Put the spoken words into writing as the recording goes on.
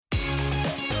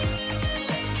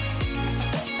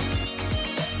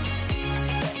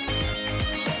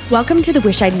Welcome to the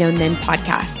Wish I'd Known Then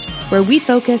podcast, where we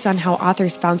focus on how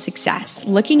authors found success,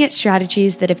 looking at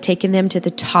strategies that have taken them to the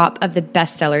top of the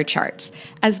bestseller charts,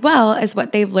 as well as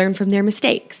what they've learned from their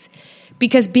mistakes.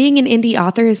 Because being an indie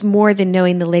author is more than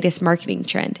knowing the latest marketing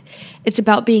trend. It's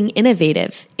about being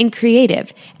innovative and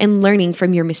creative and learning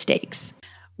from your mistakes.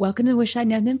 Welcome to the Wish I'd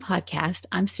Known Then podcast.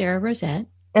 I'm Sarah Rosette.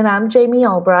 And I'm Jamie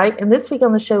Albright. And this week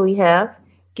on the show we have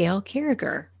Gail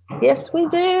Carriger. Yes, we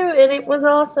do. And it was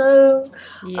awesome.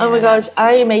 Yes. Oh my gosh.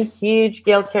 I am a huge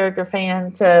Gail Carriger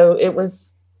fan. So I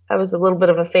was a little bit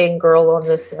of a fangirl on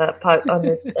this on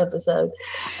this episode.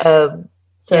 I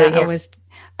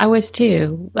was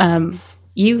too.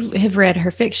 You have read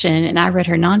her fiction and I read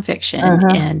her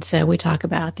nonfiction. And so we talk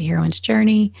about the heroine's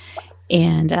journey.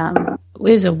 And it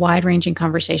was a wide-ranging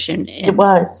conversation. And it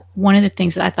was. One of the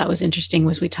things that I thought was interesting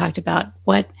was we talked about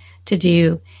what to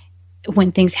do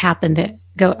when things happen that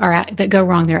go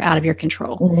wrong, they're out of your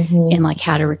control, and like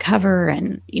how to recover,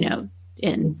 and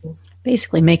and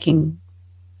basically making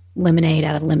lemonade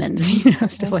out of lemons,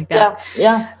 stuff like that.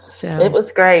 Yeah. So it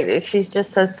was great. She's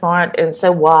just so smart and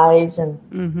so wise,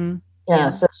 and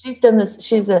so she's done this.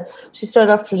 She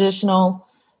started off traditional.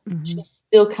 She's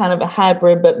still kind of a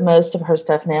hybrid, but most of her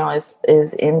stuff now is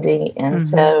indie, and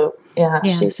so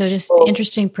so just cool.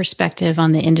 Interesting perspective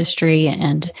on the industry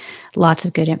and lots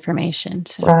of good information.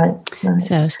 So, right.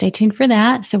 So stay tuned for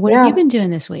that. So what have you been doing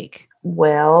this week?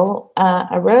 Well,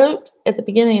 I wrote at the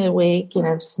beginning of the week,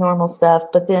 just normal stuff,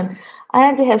 but then I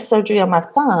had to have surgery on my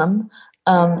thumb.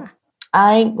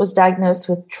 I was diagnosed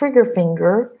with trigger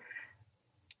finger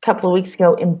a couple of weeks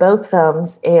ago in both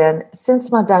thumbs, and since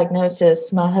my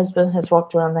diagnosis, my husband has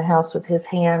walked around the house with his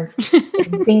hands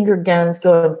and finger guns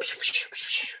going.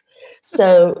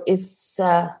 So it's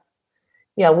the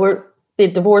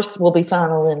divorce will be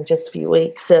final in just a few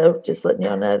weeks. So just letting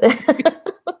y'all know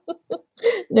that.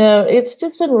 No, it's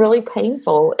just been really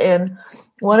painful. And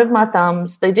one of my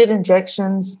thumbs, they did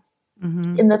injections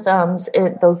in the thumbs,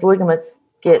 and those ligaments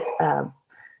get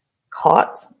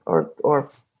caught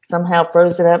or somehow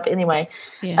frozen up. Anyway,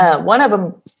 one of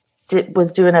them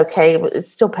was doing okay. It's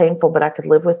still painful, but I could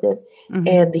live with it.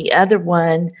 And the other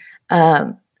one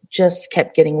just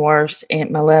kept getting worse,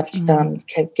 and my left thumb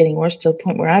kept getting worse to the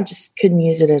point where I just couldn't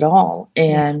use it at all.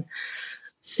 And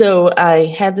so I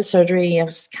had the surgery. I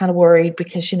was kind of worried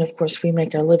because, of course, we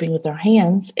make our living with our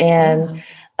hands, and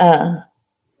but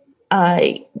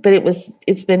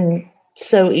it's been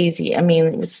so easy. I mean,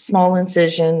 it was a small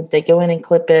incision. They go in and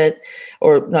clip it,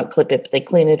 or not clip it, but they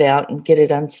clean it out and get it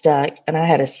unstuck. And I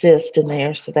had a cyst in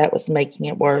there, so that was making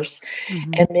it worse.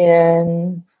 And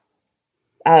then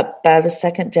by the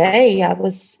second day, I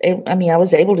was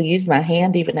able to use my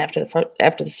hand even after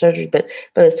the surgery, but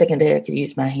by the second day I could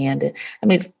use my hand.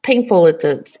 It's painful at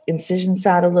the incision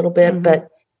side a little bit, but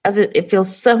it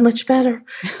feels so much better.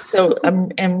 So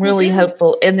I'm really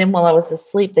hopeful. And then while I was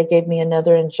asleep, they gave me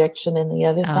another injection in the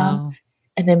other thumb,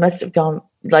 and they must have gone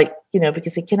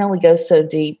because it can only go so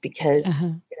deep because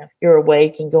you're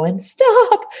awake and going,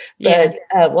 stop. But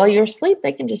while you're asleep,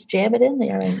 they can just jam it in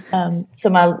there. And so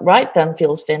my right thumb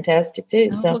feels fantastic too.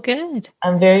 So good.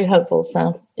 I'm very hopeful.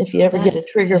 So if you ever get a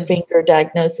trigger finger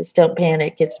diagnosis, don't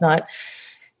panic.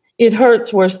 It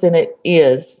hurts worse than it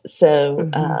is.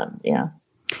 So,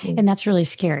 And that's really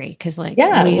scary because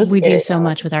we do so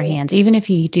much with our hands. Even if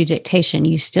you do dictation,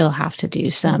 you still have to do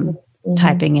some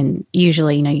typing, and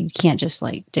usually, you can't just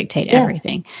dictate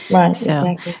everything. Right. So,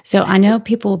 exactly. So I know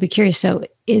people will be curious. So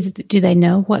do they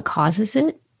know what causes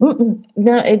it?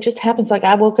 No, it just happens. Like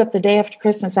I woke up the day after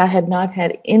Christmas. I had not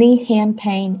had any hand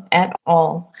pain at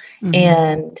all.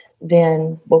 And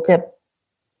then woke up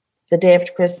the day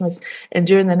after Christmas, and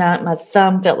during the night, my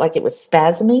thumb felt like it was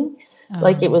spasming.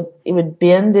 Like it would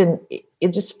bend, and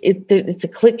it's a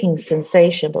clicking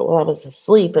sensation. But while I was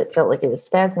asleep, it felt like it was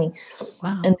spasming.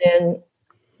 Wow. And then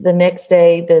the next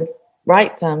day, the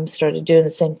right thumb started doing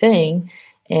the same thing.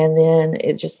 And then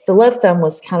the left thumb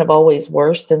was kind of always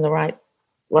worse than the right.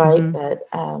 But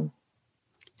How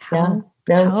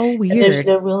weird. And there's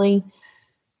no really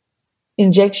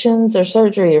injections or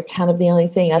surgery are kind of the only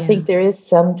thing. I think there is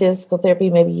some physical therapy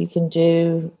maybe you can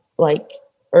do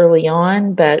early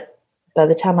on, but by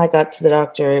the time I got to the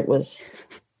doctor, it was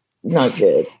not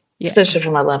good, especially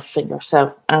for my left finger.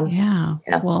 So, well,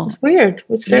 it was weird. It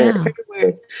was very, very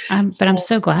weird. But I'm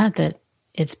so glad that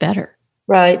it's better.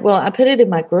 Right. Well, I put it in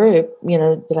my group,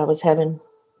 that I was having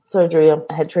surgery. I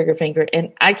had trigger finger,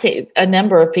 and a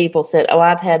number of people said, "Oh,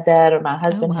 I've had that," or my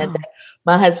husband had that.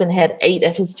 My husband had 8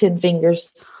 of his 10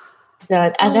 fingers.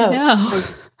 That I know,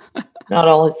 not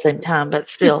all at the same time, but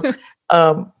still,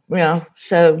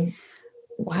 So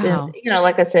it's been,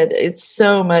 like I said, it's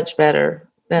so much better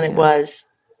than it was,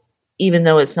 even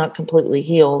though it's not completely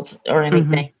healed or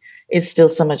anything. It's still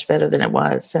so much better than it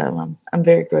was. So I'm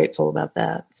very grateful about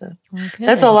that. So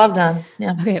that's all I've done.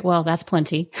 Yeah. Okay. Well, that's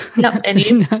plenty. Yep. And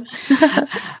you?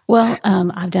 Well,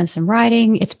 I've done some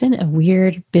writing. It's been a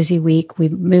weird, busy week. We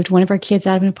moved one of our kids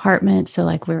out of an apartment. So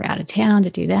like we were out of town to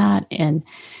do that, and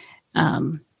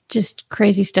just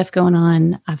crazy stuff going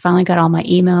on. I finally got all my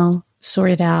email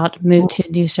sorted out, moved to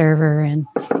a new server, and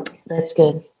that's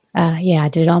good. I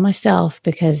did it all myself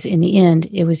because in the end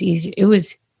it was easier. It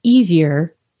was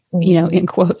easier, in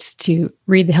quotes, to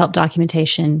read the help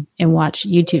documentation and watch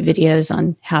YouTube videos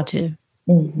on how to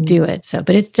do it. So,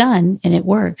 but it's done and it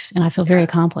works. And I feel very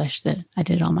accomplished that I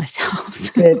did it all myself.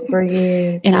 So, good for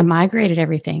you. And I migrated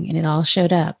everything and it all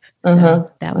showed up. So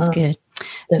that was good.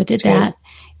 So I did that.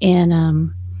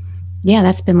 And,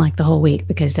 that's been like the whole week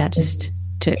because that just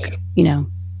took,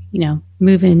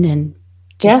 moving and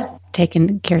just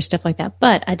taking care of stuff like that.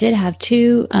 But I did have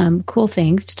two cool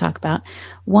things to talk about.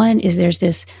 One is there's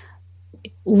this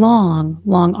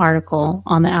long article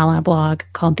on the Ally blog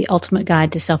called The Ultimate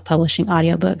Guide to Self-Publishing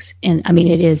Audiobooks. And I mean,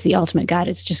 it is the ultimate guide.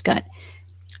 It's just got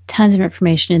tons of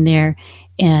information in there.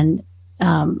 And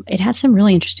it had some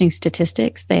really interesting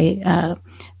statistics. They,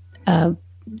 a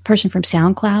person from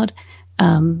SoundCloud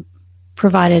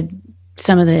provided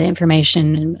some of the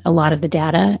information and a lot of the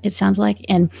data, it sounds like.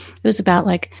 And it was about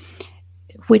like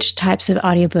which types of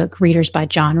audiobook readers by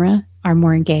genre are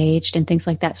more engaged and things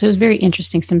like that. So it was very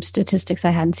interesting. Some statistics I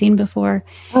hadn't seen before.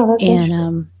 Oh, that's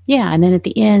interesting. And then at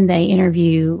the end, they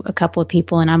interview a couple of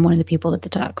people, and I'm one of the people that they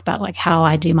talk about like how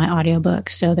I do my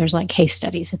audiobooks. So there's like case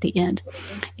studies at the end,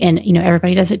 and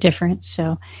everybody does it different.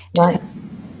 So just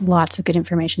lots of good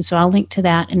information. So I'll link to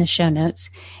that in the show notes.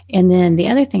 And then the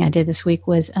other thing I did this week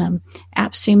was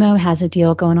AppSumo has a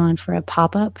deal going on for a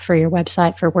pop-up for your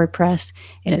website for WordPress.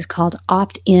 And it's called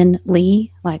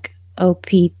Opt-in-ly, like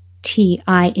OPTINLY.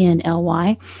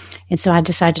 And so I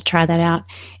decided to try that out.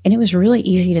 And it was really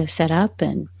easy to set up.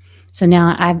 And so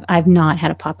now I've not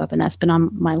had a pop-up, and that's been on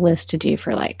my list to do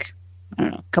for like, I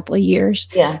don't know, a couple of years.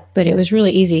 Yeah. But it was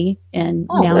really easy. And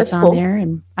now it's on there,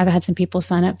 and I've had some people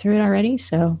sign up through it already.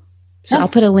 So I'll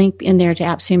put a link in there to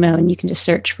AppSumo, and you can just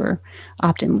search for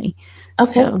Opt-in-ly.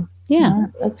 Okay. So,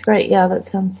 that's great. Yeah, that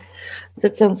sounds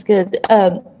good.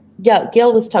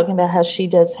 Gail was talking about how she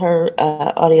does her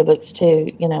audiobooks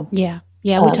too, Yeah.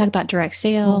 Yeah. We talk about direct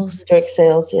sales. Direct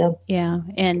sales. Yeah. Yeah.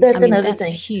 And that's another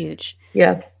thing. Huge.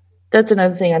 Yeah. That's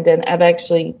another thing I've done. I've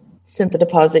actually sent the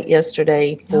deposit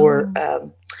yesterday for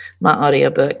my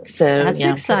audiobook. So that's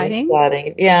exciting.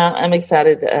 Yeah, I'm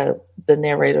excited. The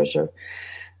narrators are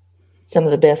some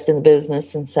of the best in the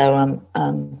business, and so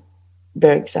I'm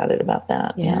very excited about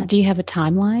that. Yeah. Do you have a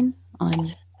timeline on?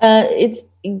 It's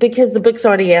because the book's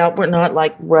already out. We're not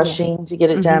like rushing to get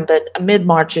it done, but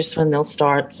mid-March is when they'll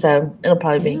start. So it'll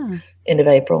probably be end of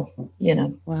April.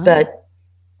 Wow. But.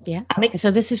 Yeah.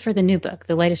 So this is for the new book,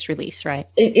 the latest release, right?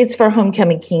 It's for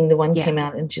Homecoming King. The one came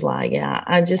out in July. Yeah.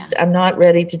 I'm not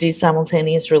ready to do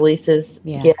simultaneous releases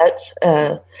yet.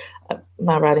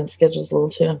 My writing schedule is a little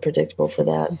too unpredictable for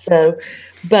that. So,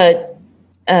 but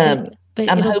I'm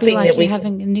hoping like that we're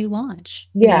having a new launch.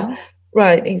 Yeah.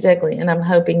 Right. Exactly. And I'm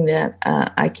hoping that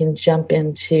I can jump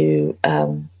into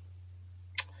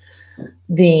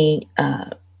the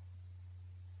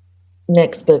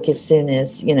next book as soon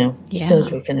as, as soon as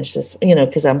we finish this,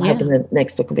 because I'm hoping the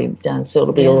next book will be done. So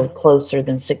it'll be a little closer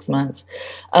than 6 months.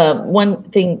 One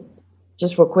thing,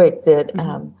 just real quick, that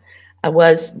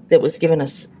was given a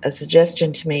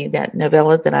suggestion to me, that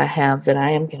novella that I have that I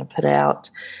am going to put out.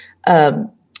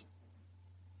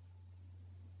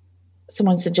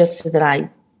 Someone suggested that I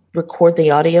record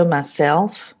the audio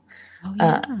myself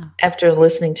after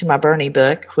listening to my Bernie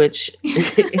book, which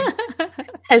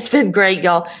has been great,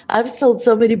 y'all. I've sold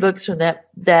so many books from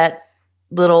that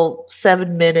little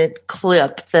 7-minute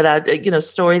clip that I,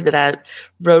 story that I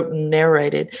wrote and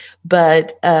narrated,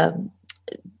 but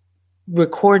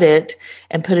record it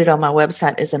and put it on my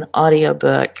website as an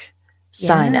audiobook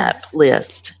sign up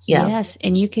list. Yeah. Yes.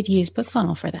 And you could use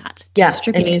BookFunnel for that. Yeah.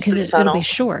 Distribute it because it'll be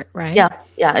short, right? Yeah.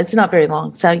 Yeah. It's not very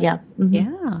long. So yeah. Mm-hmm.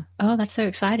 Yeah. Oh, that's so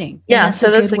exciting. Yeah. So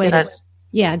that's a good idea.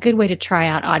 Yeah, a good way to try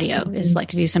out audio is like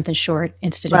to do something short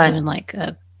instead of doing like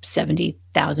a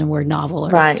 70,000 word novel or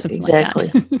something like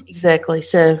that. Exactly.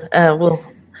 So we'll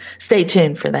stay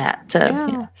tuned for that.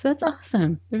 So that's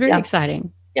awesome. Very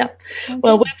exciting. Yeah. Okay.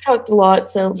 Well, we've talked a lot,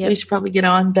 so we should probably get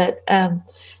on. But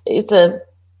it's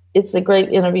a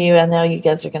great interview. I know you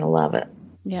guys are going to love it.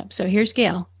 Yeah. So here's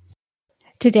Gail.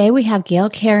 Today we have Gail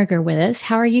Carriger with us.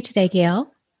 How are you today, Gail?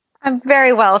 I'm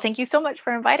very well. Thank you so much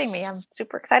for inviting me. I'm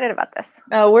super excited about this.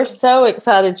 Oh, we're so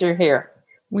excited you're here.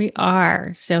 We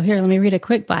are. So here, let me read a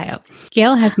quick bio.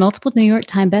 Gail has multiple New York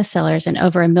Times bestsellers and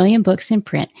over 1 million books in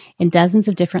print in dozens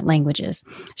of different languages.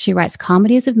 She writes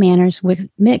comedies of manners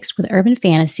mixed with urban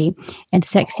fantasy and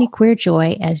sexy queer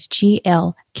joy as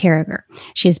G.L. Carragher.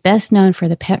 She is best known for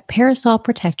the Parasol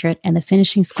Protectorate and the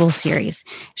Finishing School series.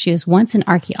 She was once an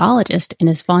archaeologist and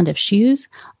is fond of shoes,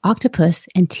 octopus,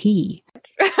 and tea.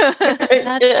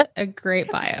 That's a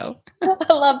great bio.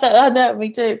 I love that. I know,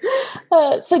 me too.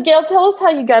 So, Gail, tell us how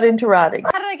you got into writing.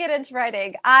 How did I get into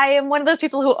writing? I am one of those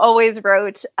people who always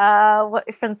wrote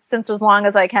since as long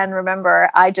as I can remember.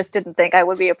 I just didn't think I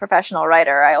would be a professional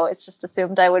writer. I always just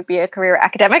assumed I would be a career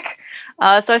academic. So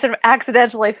I sort of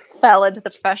accidentally fell into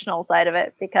the professional side of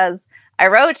it because I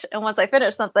wrote, and once I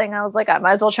finished something, I was like, I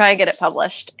might as well try and get it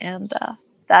published. And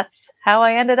that's how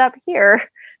I ended up here.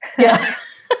 Yeah.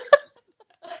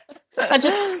 I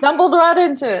just stumbled right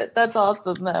into it. That's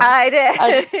awesome, though. I did.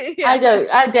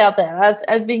 I doubt that.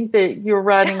 I think that your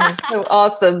writing is so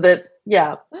awesome that,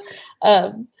 yeah.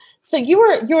 So you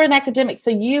were an academic.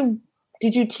 So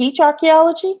did you teach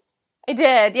archaeology? I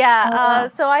did, yeah.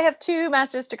 So I have 2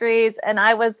 master's degrees, and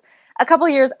I was a couple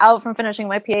of years out from finishing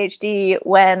my PhD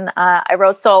when I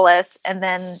wrote Soulless, and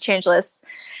then Changeless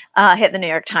hit the New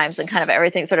York Times, and kind of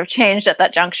everything sort of changed at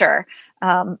that juncture.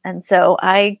 And so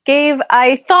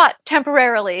I thought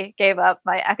temporarily gave up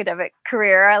my academic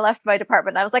career. I left my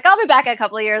department. I was like, I'll be back in a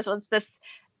couple of years once this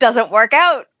doesn't work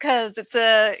out, because it's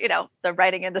the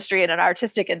writing industry and an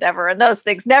artistic endeavor, and those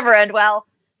things never end well.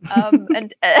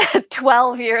 And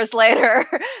 12 years later,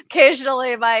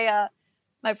 occasionally my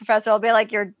professor will be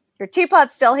like, your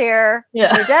teapot's still here,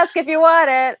 your desk if you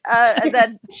want it. And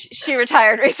then she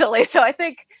retired recently. So I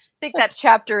think that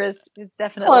chapter is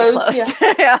definitely closed.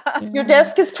 Yeah. Your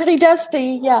desk is pretty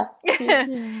dusty. Yeah.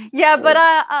 Yeah. But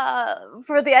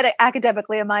for the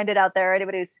academically minded out there,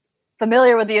 anybody who's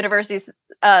familiar with the university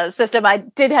system, I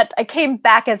came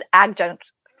back as adjunct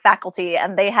faculty,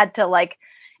 and they had to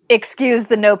excuse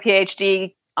the no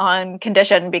PhD on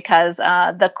condition because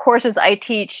the courses I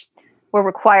teach were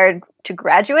required to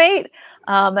graduate.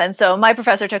 And so my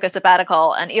professor took a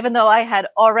sabbatical, and even though I had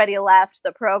already left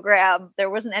the program, there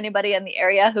wasn't anybody in the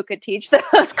area who could teach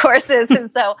those courses.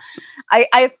 And so I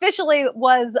officially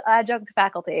was adjunct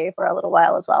faculty for a little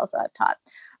while as well. So I've taught.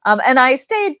 And I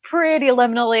stayed pretty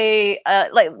liminally,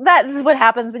 that is what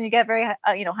happens when you get very,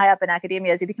 high up in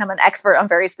academia, is you become an expert on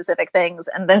very specific things,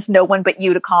 and there's no one but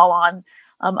you to call on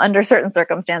under certain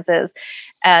circumstances.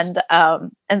 And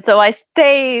so I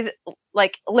stayed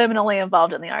liminally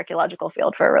involved in the archaeological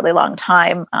field for a really long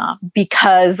time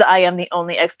because I am the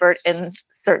only expert in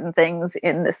certain things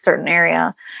in this certain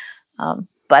area.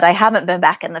 But I haven't been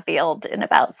back in the field in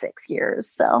about 6 years.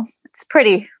 So it's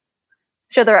pretty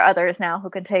sure there are others now who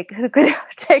could take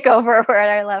over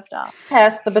where I left off.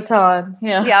 Pass the baton.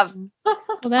 Yeah. Yeah.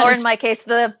 Well, or in my case,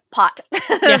 the pot,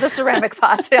 the ceramic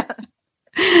pot. Yeah.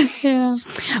 Yeah.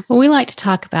 Well, we like to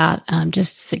talk about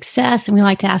just success, and we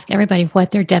like to ask everybody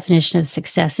what their definition of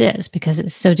success is, because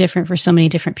it's so different for so many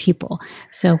different people.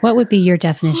 So what would be your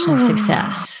definition of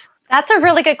success? That's a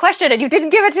really good question, and you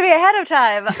didn't give it to me ahead of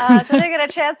time, so I didn't get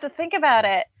a chance to think about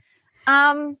it.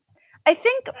 I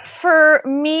think for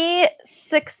me,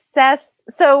 success,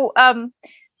 so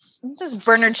just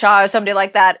Bernard Shaw or somebody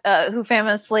like that, who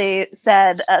famously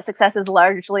said success is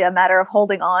largely a matter of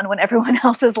holding on when everyone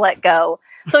else has let go.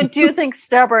 So I do think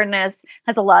stubbornness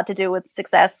has a lot to do with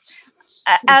success.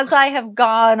 As I have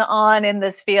gone on in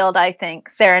this field, I think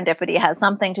serendipity has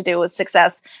something to do with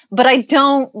success, but I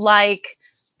don't like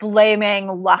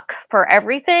blaming luck for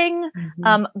everything,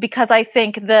 because I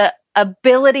think the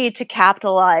ability to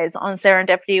capitalize on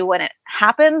serendipity when it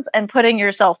happens and putting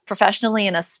yourself professionally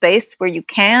in a space where you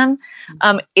can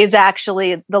is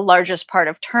actually the largest part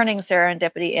of turning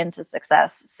serendipity into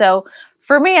success. So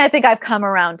for me, I think I've come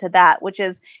around to that, which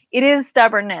is it is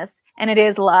stubbornness and it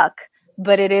is luck,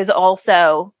 but it is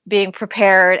also being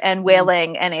prepared and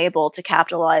willing and able to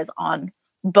capitalize on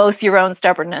both your own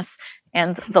stubbornness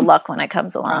and the luck when it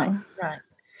comes along. Right.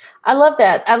 I love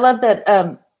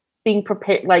that. Being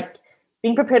prepared,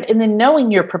 being prepared, and then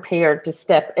knowing you're prepared to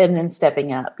step, and then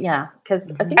stepping up. Yeah.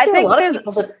 Because I think there are a lot of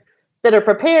people that are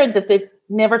prepared that they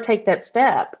never take that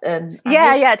step. And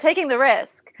taking the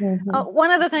risk.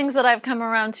 One of the things that I've come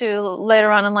around to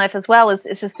later on in life as well is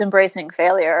just embracing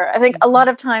failure. I think a lot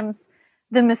of times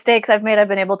the mistakes I've made, I've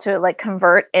been able to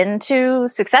convert into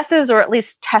successes, or at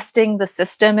least testing the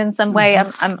system in some way.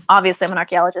 I'm obviously I'm an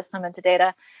archaeologist, I'm into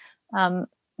data.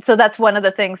 So that's one of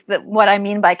the things that what I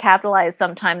mean by capitalize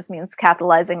sometimes means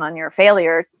capitalizing on your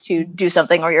failure to do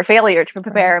something, or your failure to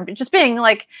prepare, and just being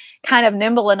kind of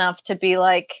nimble enough to be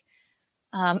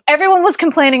everyone was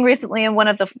complaining recently in one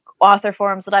of the author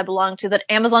forums that I belong to that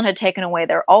Amazon had taken away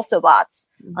their also bots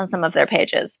on some of their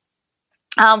pages.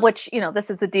 Which, this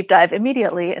is a deep dive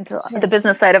immediately into the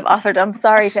business side of authordom.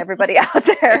 Sorry to everybody out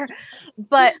there.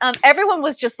 But everyone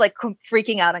was just like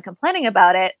freaking out and complaining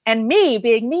about it. And me,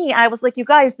 being me, I was like, you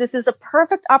guys, this is a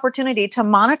perfect opportunity to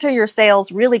monitor your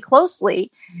sales really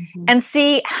closely and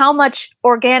see how much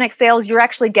organic sales you're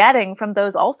actually getting from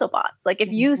those also bots. Like if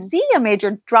you see a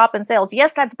major drop in sales,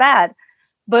 yes, that's bad.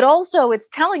 But also it's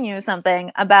telling you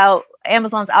something about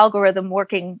Amazon's algorithm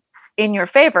working in your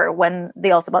favor when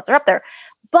the also bots are up there.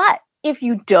 But if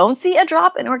you don't see a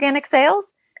drop in organic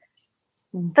sales,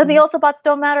 then the also bots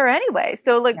don't matter anyway.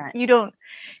 So you don't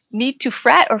need to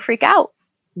fret or freak out.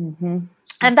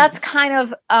 And that's kind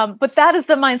of, but that is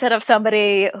the mindset of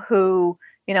somebody who,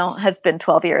 has been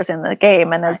 12 years in the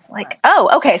game and is like, oh,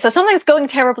 okay, so something's going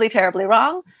terribly, terribly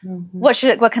wrong. What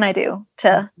can I do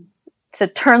to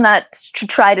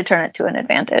try to turn it to an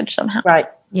advantage somehow? Right.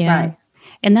 Yeah. Right.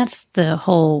 And that's the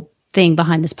whole thing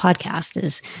behind this podcast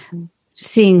is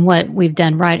seeing what we've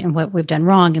done right and what we've done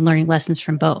wrong and learning lessons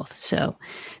from both. So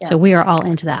we are all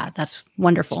into that. That's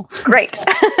wonderful. Great.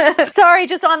 Sorry,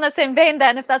 just on the same vein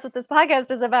then, if that's what this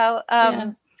podcast is about,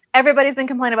 everybody's been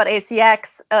complaining about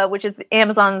ACX, which is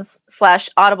Amazon's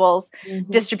 / Audible's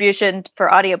distribution for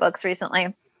audiobooks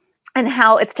recently, and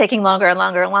how it's taking longer and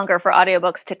longer and longer for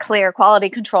audiobooks to clear quality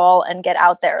control and get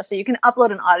out there. So you can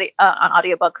upload an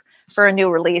audiobook for a new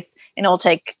release and it'll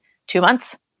take 2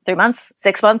 months, 3 months,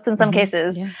 6 months in some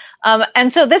cases. Yeah.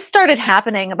 And so this started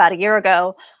happening about a year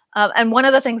ago. And one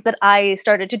of the things that I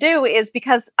started to do is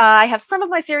because I have some of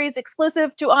my series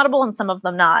exclusive to Audible and some of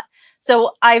them not.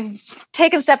 So I've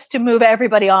taken steps to move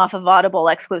everybody off of Audible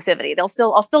exclusivity.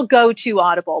 I'll still go to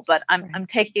Audible, but I'm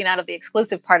taking it out of the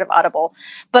exclusive part of Audible.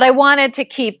 But I wanted to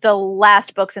keep the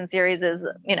last books and series as,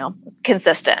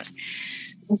 consistent.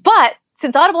 But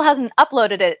since Audible hasn't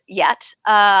uploaded it yet,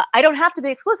 I don't have to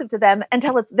be exclusive to them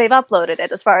until they've uploaded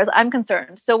it, as far as I'm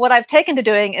concerned. So what I've taken to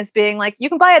doing is being like, you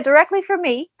can buy it directly from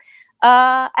me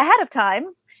ahead of time,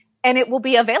 and it will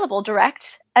be available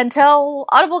direct until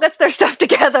Audible gets their stuff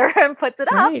together and puts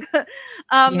it up.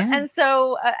 And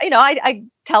so, I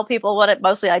tell people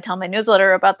I tell my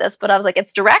newsletter about this, but I was like,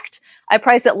 it's direct. I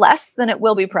price it less than it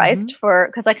will be priced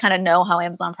because I kind of know how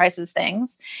Amazon prices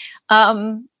things.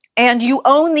 And you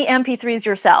own the MP3s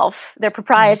yourself. They're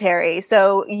proprietary.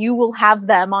 So you will have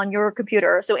them on your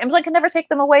computer. So Amazon can never take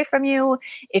them away from you.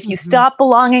 If you stop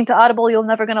belonging to Audible, you're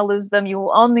never going to lose them. You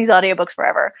will own these audiobooks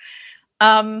forever.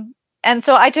 And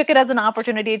so I took it as an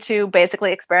opportunity to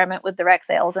basically experiment with direct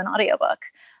sales in audiobook.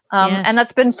 And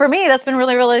that's been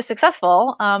really, really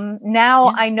successful. Now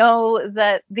I know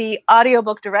that the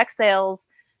audiobook direct sales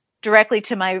directly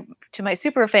to my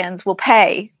super fans will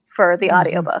pay for the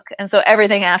audiobook. And so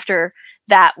everything after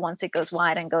that, once it goes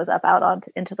wide and goes up out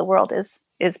into the world is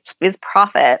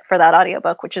profit for that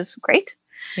audiobook, which is great.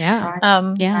 Yeah.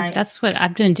 Right. That's what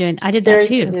I've been doing. I did that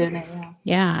too.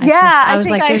 I was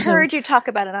like, I heard you talk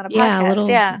about it on a podcast. A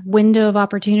little window of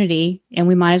opportunity, and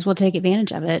we might as well take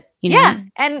advantage of it.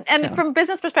 And from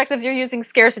business perspective, you're using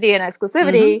scarcity and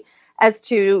exclusivity as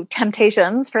to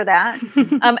temptations for that.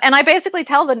 And I basically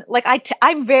tell them, like,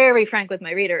 I'm very frank with my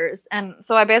readers. And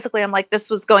so I'm like, this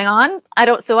was going on. I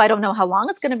don't know how long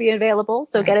it's going to be available.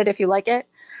 So get it if you like it.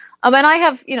 And I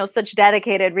have, such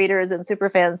dedicated readers and super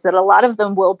fans that a lot of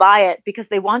them will buy it because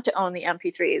they want to own the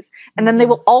MP3s. And then they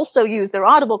will also use their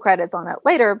Audible credits on it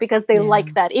later because they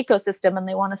like that ecosystem and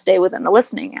they want to stay within the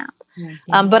listening app.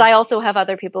 But I also have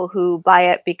other people who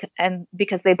buy it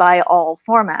because they buy all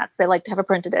formats. They like to have a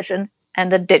print edition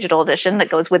and a digital edition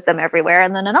that goes with them everywhere,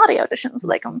 and then an audio edition so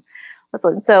they can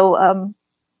listen. So,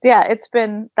 I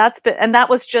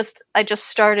just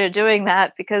started doing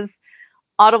that because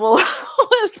Audible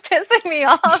was pissing me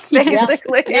off,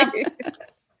 basically.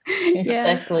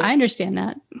 Exactly. I understand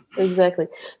that. Exactly.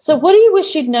 So what do you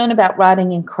wish you'd known about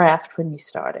writing in craft when you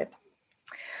started?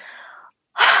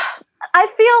 I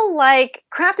feel like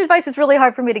craft advice is really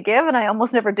hard for me to give, and I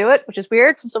almost never do it, which is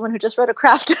weird from someone who just wrote a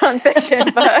craft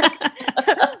nonfiction book.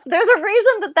 There's a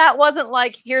reason that wasn't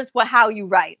like, here's how you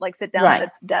write, like sit down at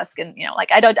a desk and,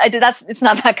 it's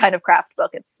not that kind of craft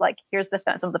book. It's like, here's some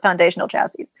of the foundational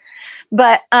chassis.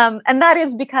 But, and that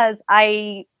is because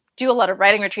I do a lot of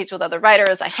writing retreats with other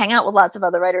writers. I hang out with lots of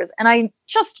other writers, and I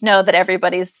just know that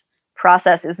everybody's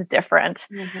process is different.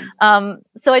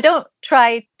 So I don't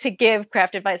try to give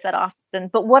craft advice that often,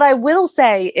 but what I will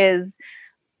say is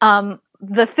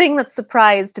the thing that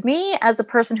surprised me as a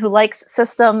person who likes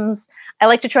systems, I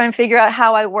like to try and figure out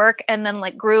how I work and then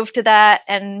like groove to that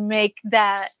and make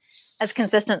that as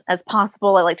consistent as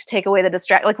possible. I like to take away the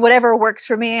distract, like whatever works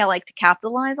for me, I like to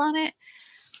capitalize on it.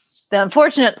 The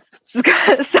unfortunate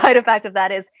side effect of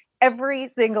that is every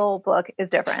single book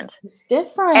is different. It's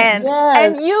different.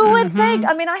 And you would think,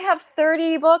 I mean, I have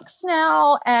 30 books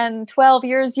now and 12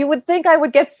 years. You would think I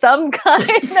would get some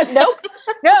kind of,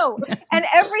 no. And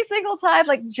every single time,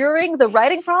 like during the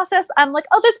writing process, I'm like,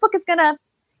 oh, this book is gonna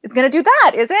do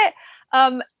that, is it?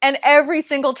 And every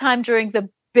single time during the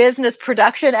business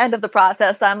production end of the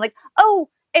process, I'm like, oh,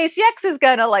 ACX is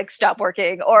gonna like stop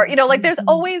working, or, you know, like there's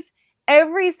always,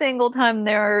 every single time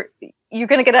you're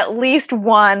going to get at least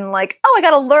one, like, oh, I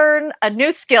got to learn a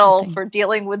new skill for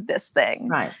dealing with this thing.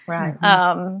 Right.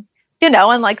 You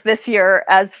know, and like this year,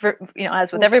 as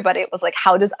with everybody, it was like,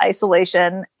 how does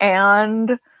isolation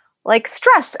and like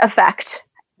stress affect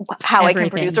how I can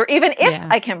produce, or even if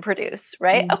I can produce,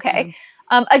 right? Mm-hmm. Okay.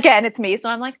 Again, it's me. So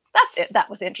I'm like, that's it. That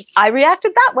was interesting. I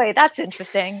reacted that way. That's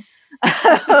interesting.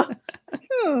 But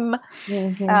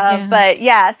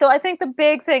yeah, so I think the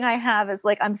big thing I have is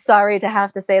like, I'm sorry to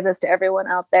have to say this to everyone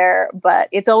out there, but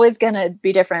it's always going to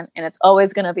be different and it's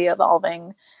always going to be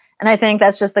evolving. And I think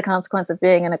that's just the consequence of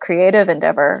being in a creative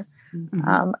endeavor.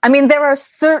 Mm-hmm. I mean, there are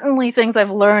certainly things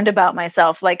I've learned about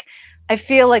myself. Like, I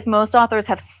feel like most authors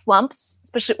have slumps,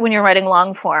 especially when you're writing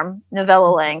long form,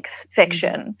 novella length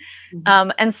fiction.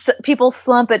 Mm-hmm. And people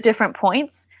slump at different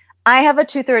points. I have a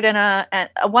 2/3 and a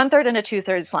 1/3 and a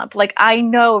 2/3 slump. Like, I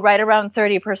know right around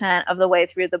 30% of the way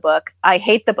through the book, I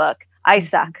hate the book. I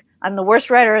suck. I'm the worst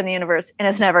writer in the universe, and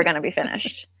it's never going to be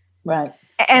finished. Right.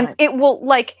 And it will,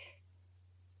 like,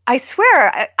 I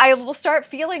swear, I will start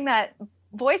feeling that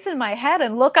voice in my head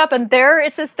and look up, and there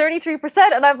it says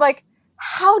 33%, and I'm like,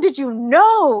 how did you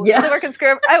know? Yeah. I work in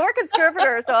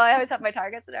Scrivener, so I always have my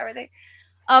targets and everything.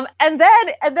 And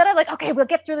then I'm like, okay, we'll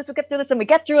get through this, and we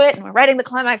get through it, and we're writing the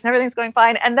climax, and everything's going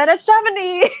fine. And then at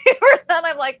 70%,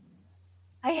 I'm like,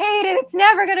 I hate it. It's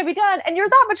never going to be done. And you're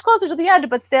that much closer to the end,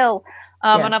 but still.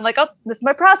 And I'm like, oh, this is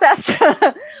my process.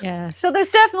 Yes. So there's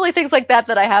definitely things like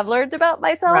that I have learned about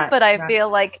myself, but I feel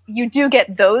like you do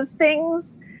get those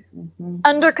things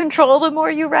under control the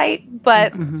more you write,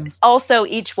 but also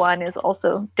each one is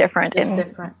also different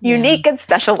unique and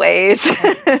special ways.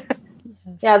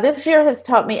 Yeah, this year has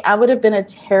taught me I would have been a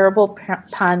terrible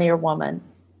pioneer woman,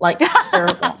 like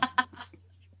terrible,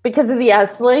 because of the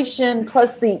isolation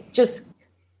plus the just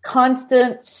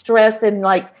constant stress and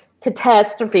like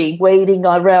catastrophe waiting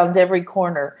around every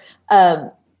corner.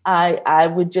 I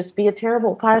would just be a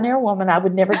terrible pioneer woman. I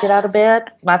would never get out of bed.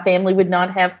 My family would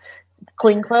not have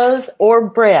clean clothes or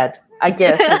bread, I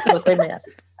guess is what they meant.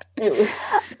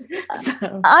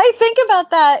 I think about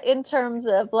that in terms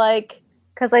of like,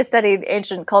 because I studied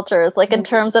ancient cultures, like in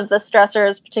terms of the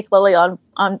stressors, particularly on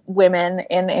women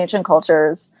in ancient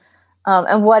cultures,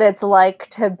 and what it's like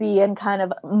to be in kind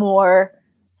of more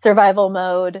survival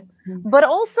mode, but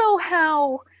also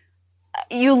how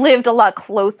you lived a lot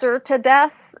closer to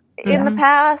death in the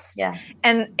past,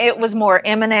 and it was more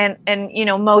imminent, and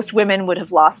most women would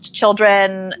have lost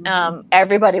children,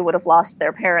 everybody would have lost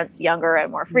their parents younger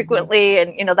and more frequently,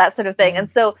 and that sort of thing.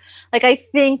 And so like I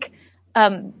think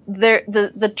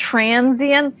the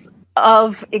transience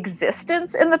of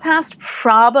existence in the past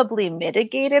probably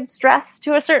mitigated stress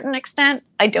to a certain extent.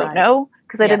 I don't know,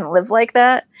 because I didn't live like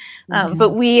that. But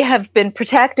we have been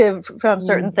protected from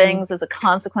certain things as a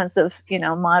consequence of,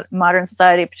 modern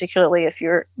society, particularly if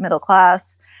you're middle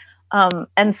class.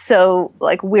 And so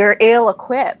like we're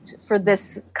ill-equipped for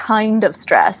this kind of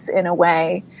stress in a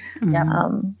way.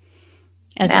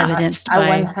 As evidenced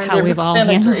by how we've all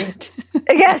handled it.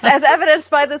 Yes, as evidenced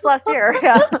by this last year.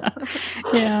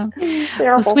 Yeah.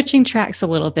 Well, switching tracks a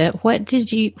little bit, what do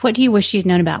you wish you'd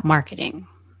known about marketing?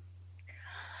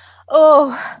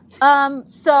 Oh,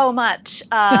 so much.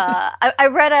 I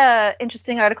read an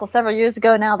interesting article several years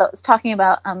ago now that was talking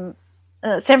about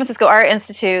San Francisco Art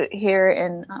Institute here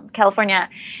in California,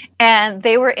 and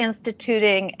they were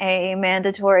instituting a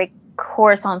mandatory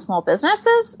course on small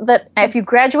businesses that if you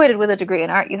graduated with a degree in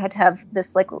art, you had to have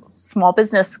this like small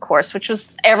business course, which was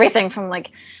everything from like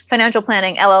financial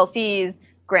planning, LLCs,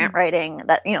 grant writing,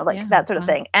 that, that sort of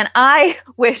thing. And I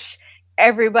wish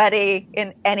everybody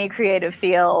in any creative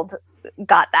field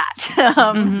got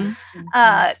that.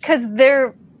 Because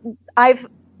I've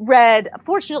read,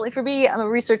 fortunately for me, I'm a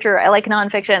researcher, I like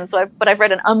nonfiction, but I've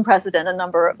read an unprecedented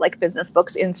number of like business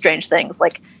books in strange things,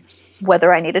 like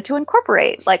whether I needed to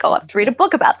incorporate, like I'll have to read a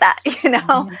book about that,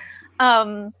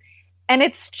 and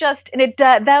it's just,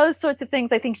 and those sorts of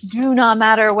things I think do not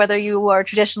matter whether you are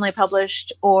traditionally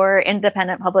published or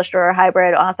independent published or a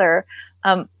hybrid author.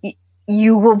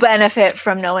 you will benefit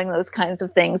from knowing those kinds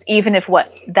of things, even if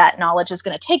what that knowledge is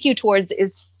going to take you towards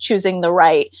is choosing the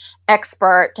right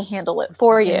expert to handle it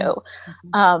for you.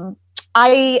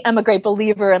 I am a great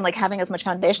believer in like having as much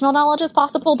foundational knowledge as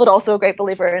possible, but also a great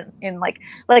believer in like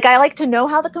I like to know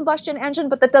how the combustion engine,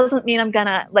 but that doesn't mean I'm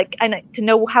gonna I like to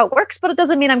know how it works, but it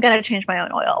doesn't mean I'm gonna change my own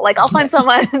oil. Like I'll find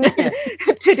someone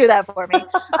to do that for me.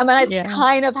 I mean, it's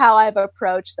kind of how I've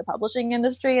approached the publishing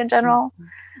industry in general.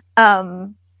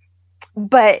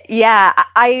 But yeah,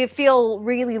 I feel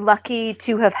really lucky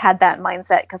to have had that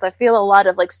mindset, because I feel a lot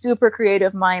of like super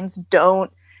creative minds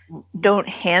don't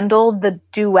handle the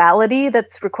duality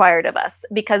that's required of us,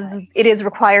 because it is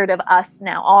required of us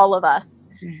now, all of us.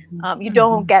 You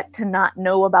don't get to not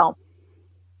know about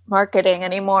marketing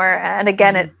anymore. And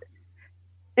again,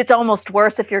 it's almost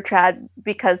worse if you're trad,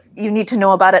 because you need to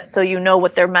know about it so you know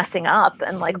what they're messing up,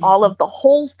 and like all of the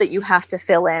holes that you have to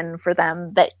fill in for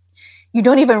them that you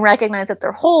don't even recognize that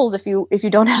they're holes if you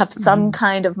don't have some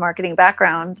kind of marketing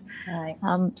background. Right.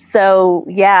 So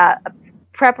yeah,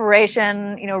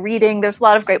 preparation, reading. There's a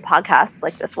lot of great podcasts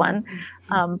like this one,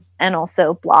 and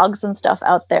also blogs and stuff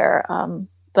out there.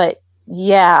 But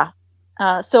yeah,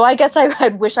 so I guess I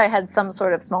wish I had some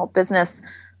sort of small business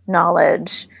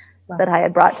knowledge that I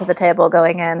had brought to the table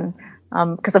going in,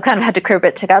 because I've kind of had to crib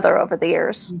it together over the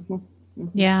years.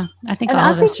 Yeah, I think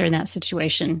all of us are in that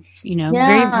situation.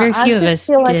 Very few of us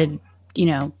did,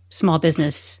 small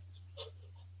business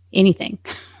anything.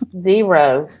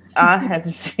 Zero. I had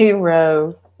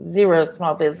zero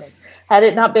small business. Had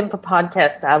it not been for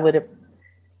podcasts, I would have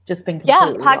just been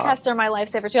completely podcasts lost. Are my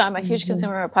lifesaver too. I'm a huge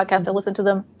consumer of podcasts. I listen to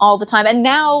them all the time. And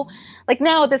now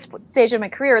at this stage of my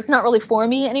career, it's not really for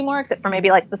me anymore, except for maybe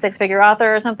like the 6-figure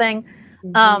author or something.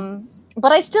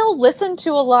 But I still listen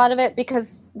to a lot of it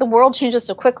because the world changes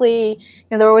so quickly.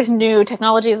 There are always new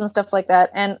technologies and stuff like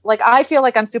that. And like, I feel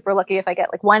like I'm super lucky if I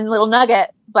get like one little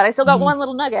nugget, but I still got one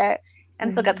little nugget.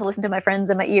 And still got to listen to my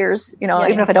friends in my ears,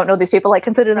 even if I don't know these people, I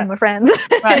consider them my friends.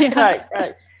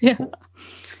 Right. Yeah.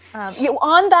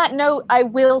 On that note, I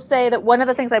will say that one of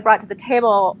the things I brought to the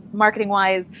table,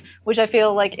 marketing-wise, which I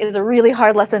feel like is a really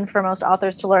hard lesson for most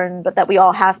authors to learn, but that we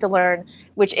all have to learn,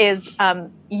 which is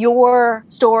your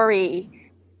story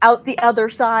out the other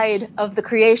side of the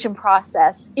creation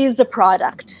process is a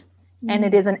product, and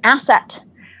it is an asset.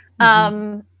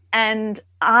 And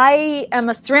I am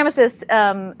a ceramicist,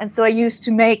 and so I used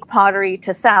to make pottery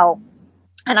to sell.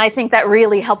 And I think that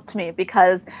really helped me,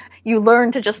 because you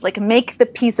learn to just like make the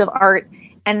piece of art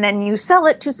and then you sell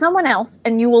it to someone else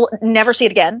and you will never see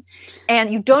it again.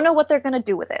 And you don't know what they're going to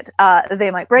do with it. They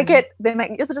might break it. They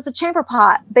might use it as a chamber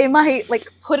pot. They might like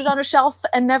put it on a shelf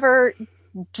and never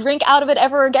drink out of it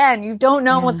ever again. You don't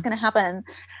know what's going to happen.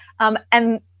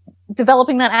 And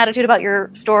developing that attitude about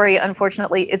your story,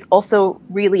 unfortunately, is also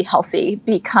really healthy,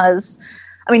 because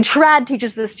trad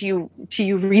teaches this to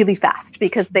you really fast,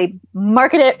 because they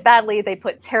market it badly. They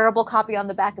put terrible copy on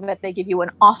the back of it. They give you an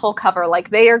awful cover.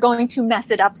 Like they are going to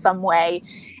mess it up some way,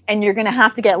 and you're going to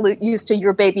have to get used to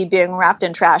your baby being wrapped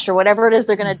in trash or whatever it is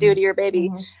they're going to do to your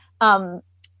baby.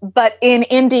 But in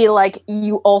indie, like,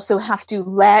 you also have to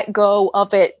let go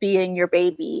of it being your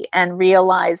baby and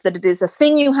realize that it is a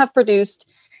thing you have produced,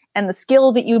 and the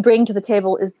skill that you bring to the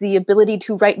table is the ability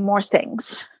to write more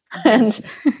things. And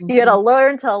you got to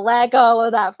learn to let go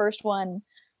of that first one.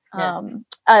 There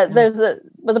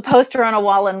was a poster on a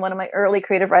wall in one of my early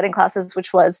creative writing classes,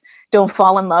 which was, don't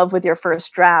fall in love with your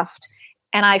first draft.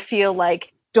 And I feel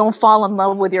like don't fall in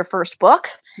love with your first book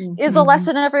is a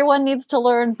lesson everyone needs to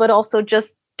learn, but also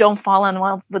just don't fall in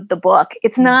love with the book.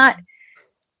 It's not,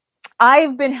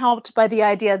 I've been helped by the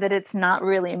idea that it's not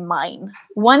really mine.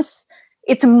 Once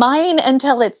it's mine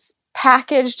until it's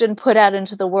packaged and put out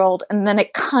into the world, and then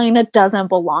it kind of doesn't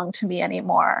belong to me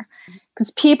anymore,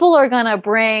 because people are going to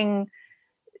bring,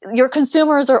 your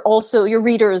consumers are also, your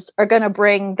readers are going to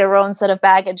bring their own set of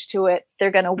baggage to it.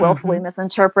 They're going to willfully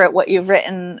misinterpret what you've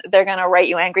written. They're going to write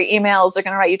you angry emails. They're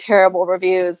going to write you terrible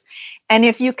reviews. And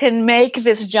if you can make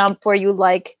this jump where you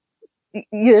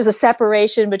there's a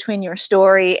separation between your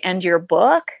story and your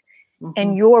book,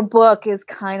 and your book is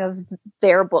kind of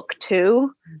their book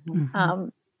too.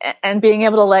 And being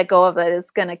able to let go of it is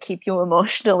going to keep you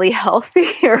emotionally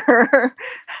healthier.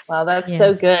 Wow, that's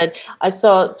so good. I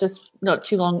saw just not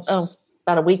too long,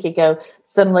 about a week ago,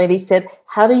 some lady said,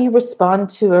 how do you respond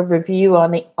to a review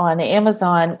on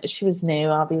Amazon? She was new,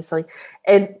 obviously.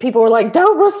 And people were like,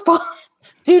 don't respond.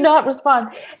 Do not respond.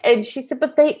 And she said,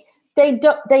 but they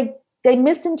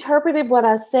misinterpreted what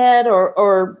I said,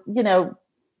 or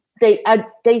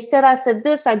they said I said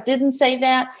this, I didn't say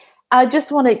that. I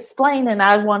just want to explain, and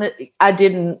I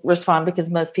didn't respond because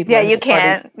most people you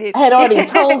can't. Had already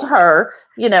told her,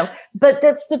 but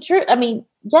that's the truth. I mean,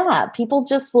 yeah, people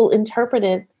just will interpret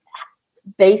it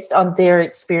based on their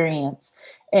experience.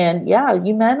 And yeah,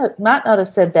 you might not have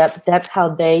said that, but that's how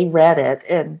they read it.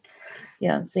 And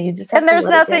so you just have and there's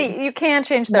nothing, you can't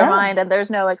change their mind, and there's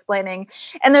no explaining.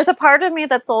 And there's a part of me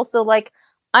that's also like,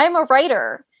 I'm a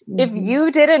writer. Mm-hmm. If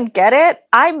you didn't get it,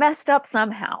 I messed up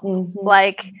somehow. Mm-hmm.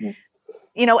 Like,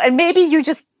 and maybe you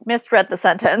just misread the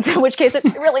sentence, in which case it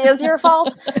really is your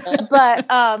fault. But,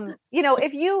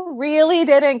 if you really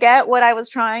didn't get what I was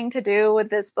trying to do with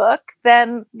this book,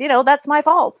 then, that's my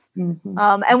fault. Mm-hmm.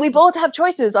 And we both have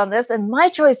choices on this. And my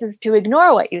choice is to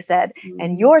ignore what you said. Mm-hmm.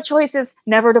 And your choice is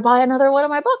never to buy another one of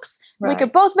my books. Right. We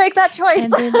could both make that choice.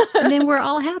 And then we're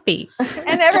all happy.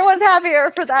 And everyone's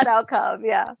happier for that outcome.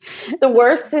 Yeah. The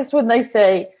worst is when they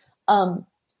say,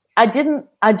 I didn't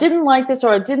like this, or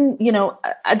I didn't,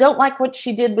 I don't like what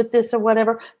she did with this or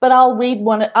whatever, but I'll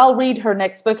read her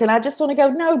next book. And I just want to go,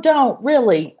 no, don't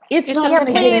really. It's not going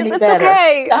to get any better. It's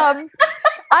okay.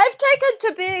 I've taken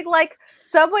to being like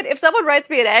if someone writes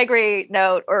me an angry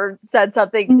note or said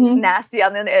something nasty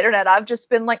on the internet, I've just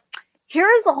been like,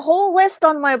 here's a whole list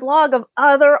on my blog of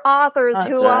other authors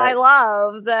I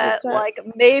love that like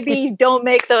maybe don't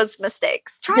make those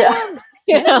mistakes. Try them.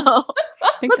 I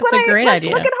think that's a great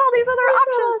idea. Look at all these other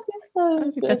options.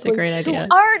 I think that's a great idea.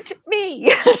 Who aren't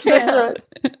me. Right.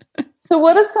 So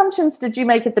what assumptions did you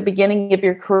make at the beginning of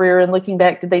your career, and looking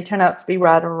back, did they turn out to be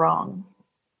right or wrong?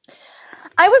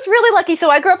 I was really lucky. So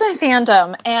I grew up in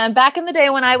fandom, and back in the day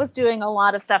when I was doing a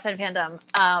lot of stuff in fandom,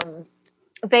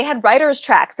 they had writers'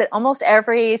 tracks at almost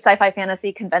every sci-fi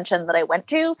fantasy convention that I went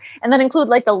to, and that include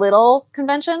like the little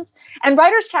conventions. And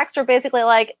writers' tracks were basically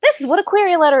like, this is what a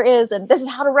query letter is, and this is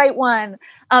how to write one.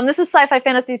 This is sci-fi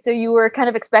fantasy, so you were kind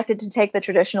of expected to take the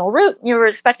traditional route. You were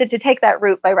expected to take that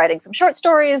route by writing some short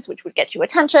stories, which would get you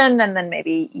attention, and then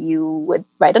maybe you would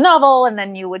write a novel, and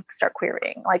then you would start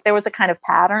querying. Like there was a kind of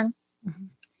pattern. Mm-hmm.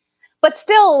 But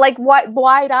still, like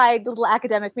wide-eyed little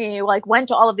academic me, like went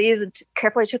to all of these and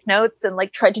carefully took notes and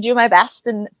like tried to do my best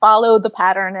and followed the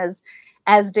pattern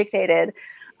as dictated.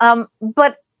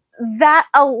 But that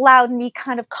allowed me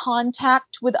kind of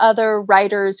contact with other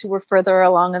writers who were further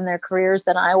along in their careers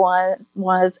than I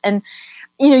was. And,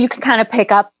 you can kind of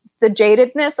pick up the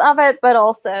jadedness of it, but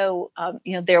also,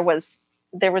 there was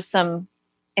some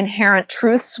inherent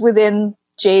truths within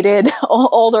jaded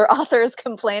older authors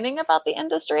complaining about the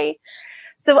industry.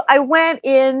 So I went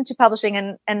into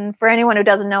publishing, and for anyone who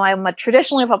doesn't know, I'm a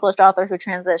traditionally published author who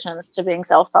transitions to being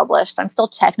self-published. I'm still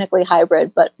technically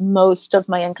hybrid, but most of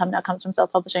my income now comes from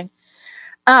self-publishing.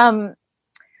 But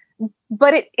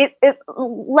it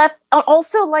left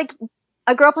also, like,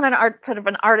 I grew up in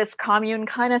an artist commune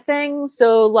kind of thing.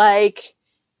 So like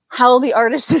how the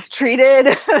artist is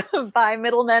treated by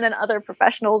middlemen and other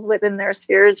professionals within their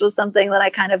spheres was something that I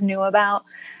kind of knew about.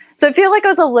 So I feel like I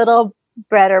was a little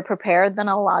better prepared than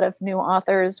a lot of new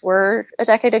authors were a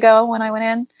decade ago when I went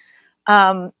in.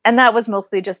 And that was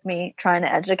mostly just me trying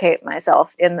to educate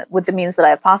myself with the means that I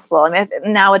have possible. I mean,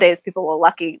 nowadays people are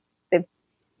lucky.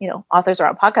 Authors are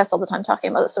on podcasts all the time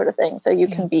talking about this sort of thing. So you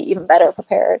can be even better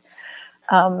prepared.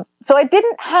 So I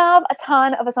didn't have a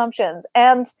ton of assumptions,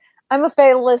 and I'm a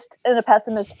fatalist and a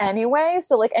pessimist anyway.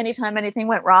 So like anytime anything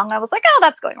went wrong, I was like, oh,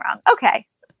 that's going wrong. Okay.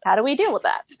 How do we deal with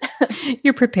that?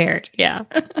 You're prepared. Yeah.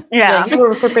 Yeah. You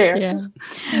were prepared.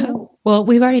 Yeah. Well,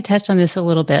 we've already touched on this a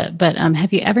little bit, but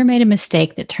have you ever made a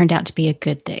mistake that turned out to be a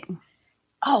good thing?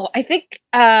 Oh, I think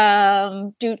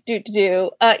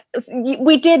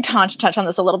we did touch on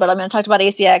this a little bit. I mean, I talked about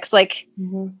ACX, like,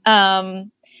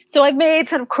 so I've made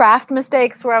kind of craft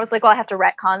mistakes where I was like, well, I have to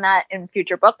retcon that in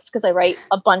future books because I write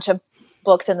a bunch of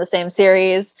books in the same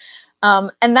series.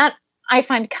 And that I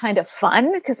find kind of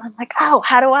fun because I'm like, oh,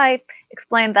 how do I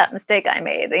explain that mistake I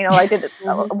made? I did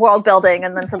world building,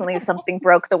 and then suddenly something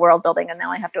broke the world building, and now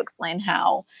I have to explain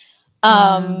how.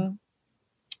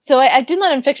 So I do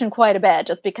that in fiction quite a bit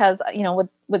just because,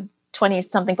 with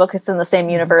 20-something books in the same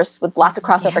universe with lots of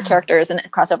crossover characters and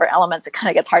crossover elements, it kind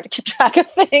of gets hard to keep track of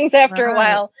things after a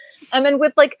while. And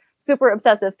with like super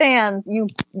obsessive fans,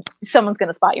 someone's going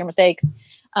to spot your mistakes.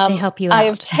 They help you out. I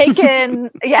have taken,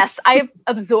 I've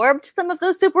absorbed some of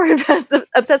those super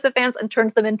obsessive fans and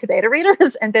turned them into beta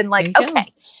readers and been like,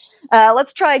 okay,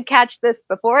 let's try and catch this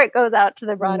before it goes out to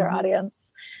the broader audience.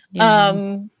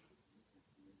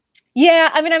 Yeah,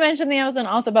 I mean, I mentioned the Amazon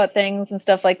also about things and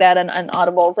stuff like that and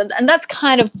Audibles. And that's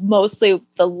kind of mostly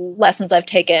the lessons I've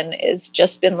taken is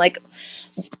just been like,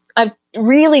 I've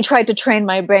really tried to train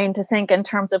my brain to think in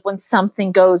terms of when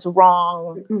something goes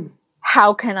wrong,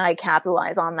 how can I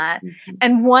capitalize on that?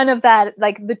 And one of that,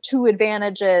 like the two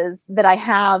advantages that I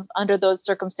have under those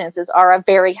circumstances are a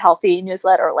very healthy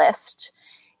newsletter list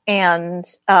and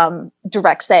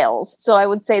direct sales. So I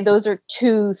would say those are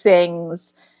two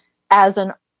things as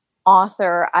an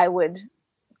author I would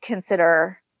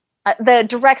consider. The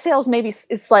direct sales maybe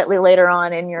is slightly later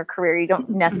on in your career. You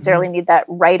don't necessarily need that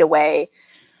right away.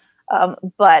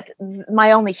 But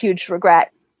my only huge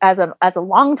regret as a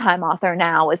longtime author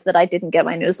now is that I didn't get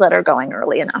my newsletter going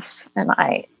early enough. And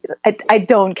I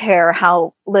don't care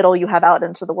how little you have out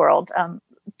into the world.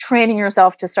 Training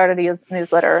yourself to start a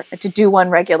newsletter, to do one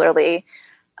regularly,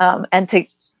 and to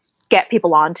get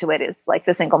people onto it is like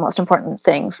the single most important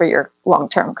thing for your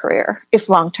long-term career, if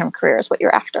long-term career is what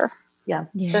you're after. Yeah,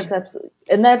 that's absolutely.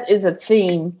 And that is a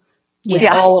theme with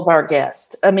all of our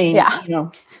guests. I mean,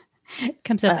 it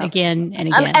comes up again and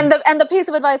again. And the piece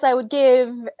of advice I would give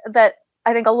that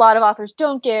I think a lot of authors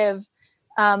don't give,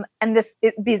 and this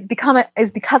is because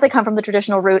I come from the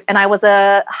traditional route, and I was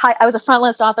a front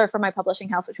list author for my publishing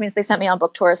house, which means they sent me on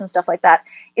book tours and stuff like that,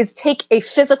 is take a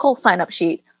physical sign-up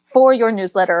sheet for your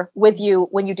newsletter with you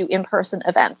when you do in-person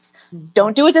events.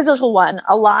 Don't do a digital one.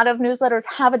 A lot of newsletters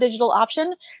have a digital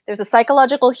option. There's a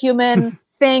psychological human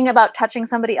thing about touching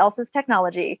somebody else's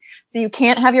technology. So you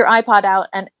can't have your iPad out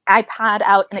and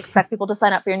expect people to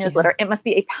sign up for your newsletter. It must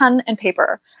be a pen and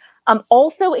paper.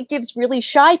 Also, it gives really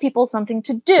shy people something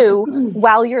to do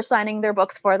while you're signing their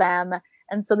books for them.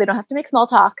 And so they don't have to make small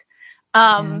talk.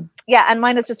 And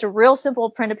mine is just a real simple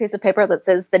printed piece of paper that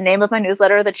says the name of my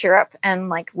newsletter, the cheer up, and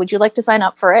like, would you like to sign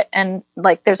up for it? And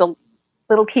like, there's a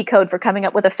little key code for coming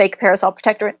up with a fake parasol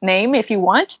protector name if you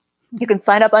want. You can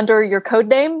sign up under your code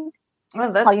name. Oh,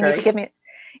 that's all you need to give me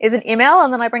is an email,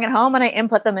 and then I bring it home and I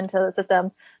input them into the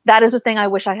system. That is the thing I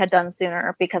wish I had done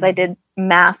sooner, because I did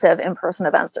massive in-person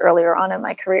events earlier on in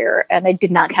my career and I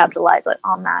did not capitalize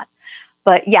on that.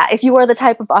 But yeah, if you are the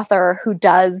type of author who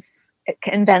does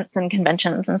events and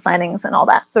conventions and signings and all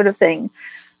that sort of thing,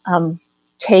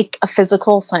 take a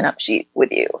physical sign-up sheet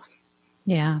with you.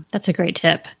 Yeah, that's a great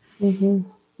tip. It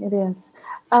is.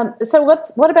 So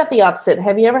what about the opposite?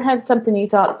 Have you ever had something you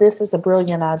thought, this is a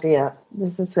brilliant idea,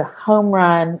 this is a home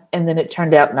run, and then it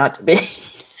turned out not to be?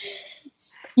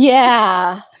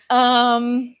 Yeah.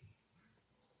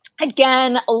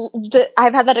 Again,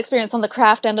 I've had that experience on the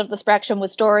craft end of the spectrum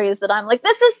with stories that I'm like,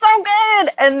 this is so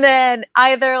good. And then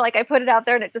either like I put it out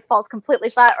there and it just falls completely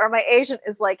flat, or my agent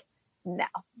is like, no.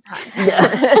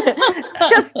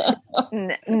 Just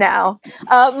no.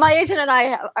 My agent and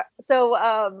I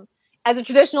as a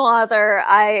traditional author,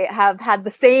 I have had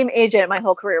the same agent my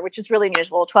whole career, which is really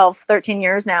unusual, 12, 13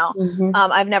 years now. Which,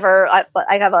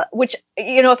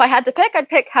 if I had to pick, I'd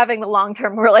pick having the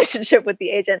long-term relationship with the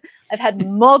agent. I've had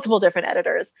multiple different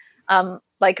editors.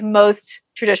 Like most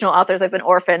traditional authors, I've been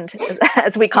orphaned,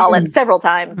 as we call it, several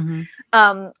times.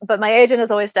 But my agent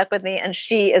has always stuck with me, and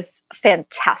she is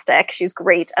fantastic. She's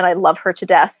great, and I love her to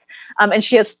death. And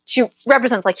she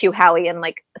represents like Hugh Howey and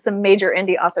like some major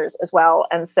indie authors as well.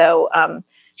 And so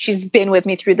she's been with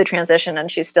me through the transition, and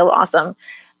she's still awesome.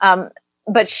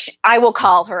 But I will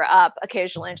call her up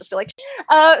occasionally and just be like,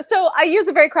 so I use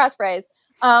a very crass phrase.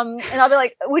 And I'll be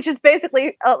like, which is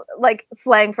basically like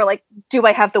slang for like, do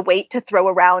I have the weight to throw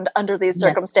around under these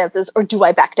circumstances, or do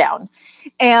I back down?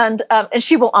 And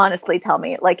she will honestly tell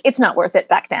me like, it's not worth it,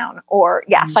 back down, or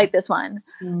fight this one.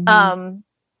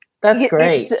 That's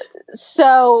great.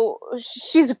 So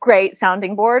she's a great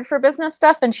sounding board for business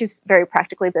stuff, and she's very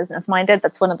practically business minded.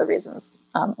 That's one of the reasons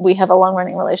we have a long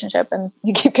running relationship and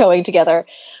we keep going together.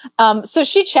 So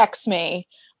she checks me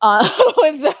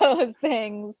with those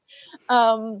things.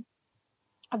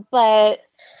 But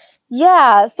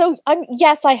yeah, so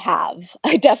yes, I have.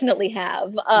 I definitely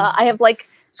have. I have like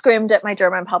screamed at my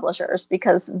German publishers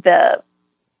because the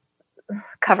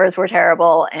covers were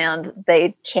terrible and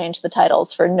they changed the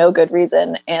titles for no good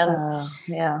reason. And,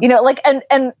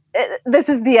 and this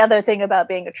is the other thing about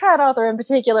being a trad author in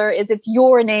particular, is it's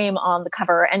your name on the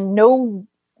cover, and no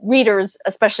readers,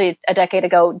 especially a decade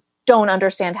ago, don't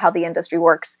understand how the industry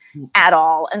works at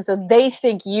all. And so they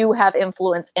think you have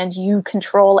influence and you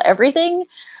control everything.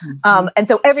 And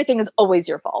so everything is always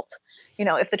your fault.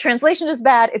 If the translation is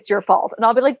bad, it's your fault. And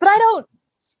I'll be like, but I don't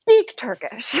speak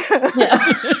Turkish.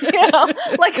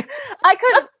 Like I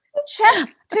could check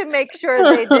to make sure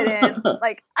they didn't.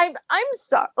 Like I'm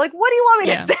sorry. Like, what do you want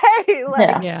me to say?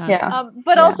 Like,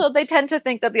 but also they tend to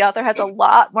think that the author has a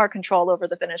lot more control over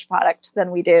the finished product than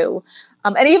we do.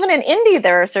 And even in indie,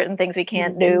 there are certain things we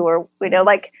can't do, or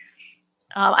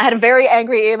I had a very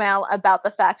angry email about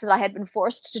the fact that I had been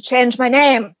forced to change my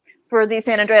name. for the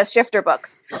San Andreas Shifter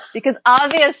books, because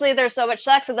obviously there's so much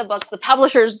sex in the books. The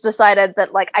publishers decided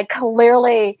that like I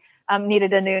clearly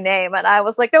needed a new name, and I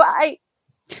was like, no, I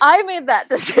made that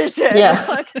decision.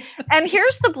 Yeah. And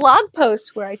here's the blog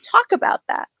post where I talk about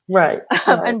that. Right.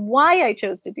 And why I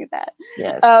chose to do that.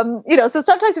 Yes. So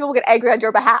sometimes people get angry on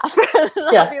your behalf. And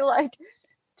I'll be like,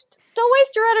 don't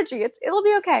waste your energy. It'll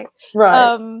be okay.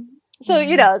 Right. So,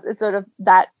 it's sort of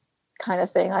that kind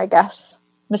of thing, I guess,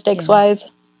 mistakes wise.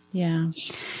 Yeah.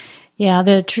 Yeah.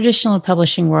 The traditional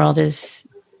publishing world is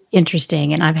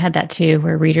interesting. And I've had that too,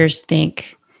 where readers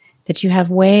think that you have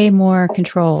way more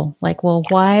control. Like, well,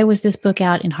 why was this book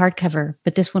out in hardcover,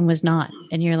 but this one was not?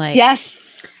 And you're like, yes.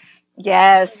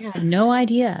 I have no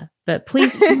idea, but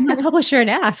please call my publisher and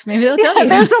ask. Maybe they'll tell you.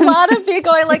 There's a lot of you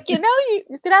going like, you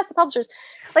could ask the publishers.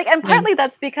 Like, and partly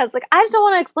that's because like, I just don't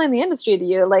want to explain the industry to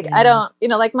you. Like, I don't,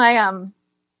 like my,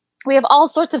 we have all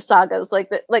sorts of sagas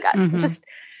like that. Like just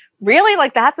really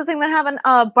like, that's the thing that happened.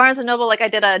 Barnes and Noble, like I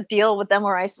did a deal with them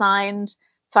where I signed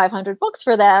 500 books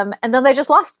for them, and then they just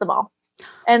lost them all.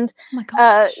 And,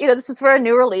 this was for a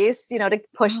new release, to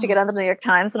push to get on the New York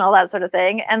Times and all that sort of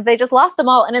thing. And they just lost them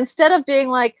all. And instead of being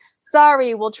like,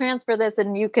 sorry, we'll transfer this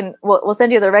and we'll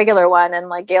send you the regular one, and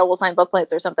like Gail will sign book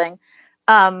plates or something.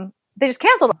 They just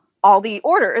canceled all the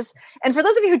orders. And for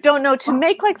those of you who don't know, to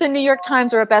make like the New York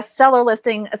Times or a bestseller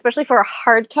listing, especially for a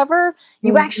hardcover,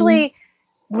 you actually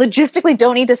logistically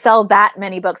don't need to sell that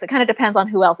many books. It kind of depends on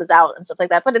who else is out and stuff like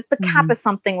that. But the cap is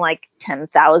something like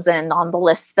 10,000 on the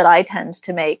lists that I tend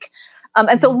to make.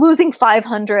 And so losing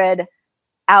 500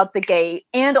 out the gate,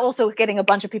 and also getting a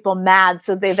bunch of people mad.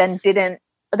 So they then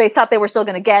they thought they were still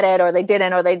going to get it, or they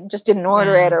didn't, or they just didn't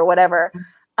order it or whatever.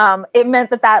 It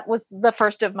meant that was the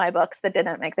first of my books that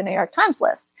didn't make the New York Times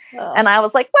list. Oh. And I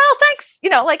was like, well, thanks.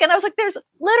 And I was like, there's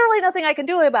literally nothing I can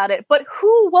do about it. But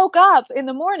who woke up in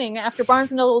the morning after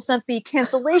Barnes & Noble sent the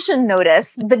cancellation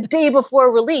notice the day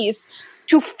before release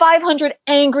to 500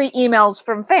 angry emails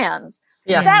from fans?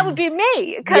 Yeah. That would be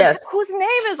me, because whose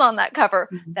name is on that cover?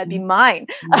 That'd be mine.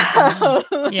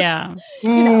 Yeah.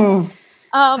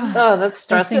 That's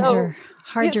stressing. So,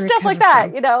 hard to stuff like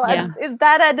that, and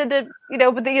that ended up,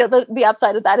 but the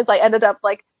upside of that is I ended up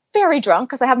like very drunk,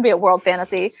 because I happened to be at World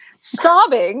Fantasy,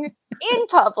 sobbing in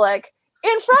public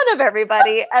in front of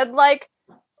everybody, and like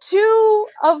two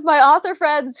of my author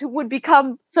friends who would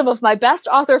become some of my best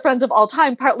author friends of all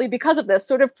time, partly because of this,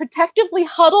 sort of protectively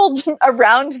huddled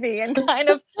around me and kind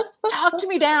of talked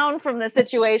me down from the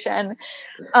situation.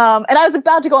 And I was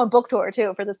about to go on book tour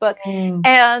too for this book,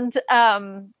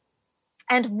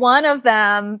 and one of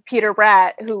them, Peter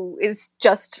Bratt, who is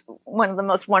just one of the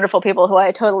most wonderful people who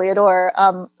I totally adore,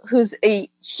 who's a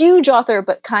huge author,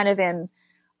 but kind of in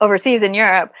overseas in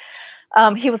Europe.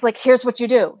 He was like, here's what you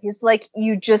do. He's like,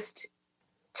 you just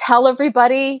tell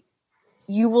everybody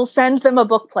you will send them a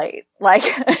book plate. Like,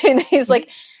 and he's like,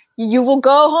 you will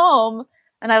go home.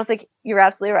 And I was like, you're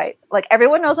absolutely right. Like,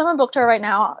 everyone knows I'm on book tour right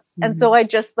now. And so I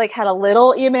just like had a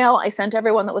little email I sent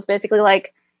everyone that was basically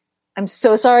like, I'm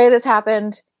so sorry this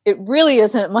happened. It really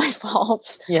isn't my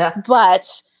fault. Yeah. But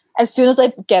as soon as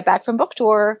I get back from book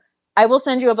tour, I will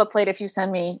send you a book plate if you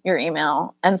send me your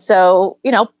email. And so,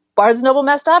 Barnes & Noble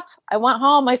messed up. I went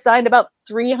home. I signed about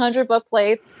 300 book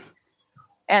plates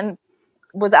and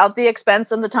was out the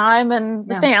expense and the time and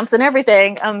the stamps and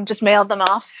everything. Just mailed them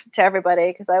off to everybody,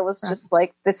 because I was just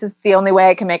like, this is the only way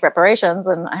I can make reparations,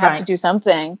 and I have to do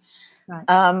something. Right.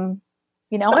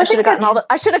 I should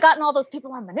have gotten all those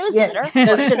people on the newsletter.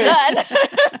 Yeah,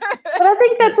 but I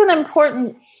think that's an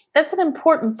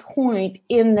important point,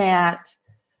 in that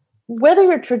whether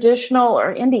you're traditional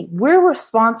or indie, we're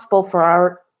responsible for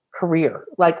our career.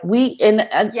 Like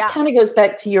it kind of goes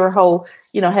back to your whole,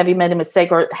 have you made a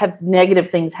mistake or have negative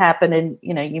things happen and,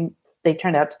 they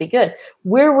turned out to be good.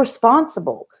 We're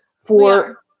responsible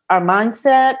for our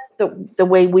mindset, the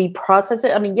way we process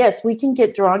it. I mean, yes, we can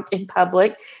get drunk in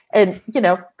public, and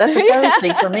that's a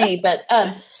Thursday for me. But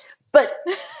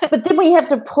then we have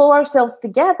to pull ourselves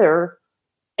together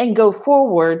and go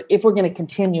forward if we're going to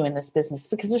continue in this business,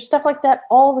 because there's stuff like that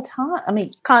all the time. I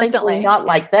mean, constantly, not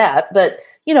like that, but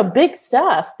big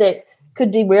stuff that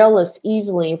could derail us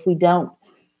easily if we don't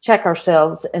check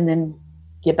ourselves and then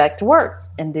get back to work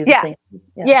and do the things.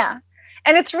 Yeah.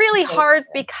 And it's really hard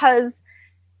because,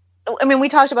 I mean, we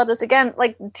talked about this again,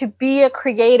 like, to be a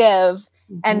creative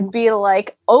and be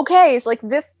like, okay, it's like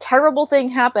this terrible thing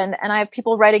happened, and I have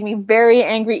people writing me very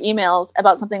angry emails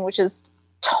about something which is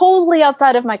totally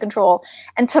outside of my control.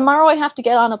 And tomorrow I have to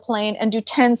get on a plane and do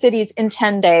 10 cities in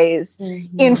 10 days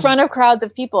in front of crowds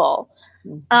of people.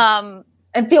 And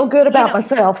feel good about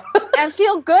myself. And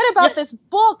feel good about this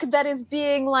book that is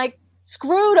being like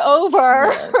screwed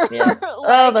over. Yes.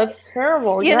 Oh, that's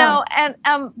terrible. You know, and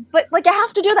but like you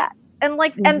have to do that. And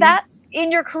like and that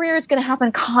in your career it's going to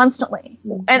happen constantly.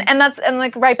 And that's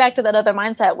like right back to that other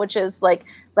mindset, which is like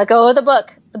let go of the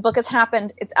book. The book has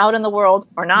happened. It's out in the world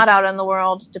or not out in the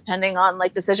world, depending on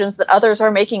like decisions that others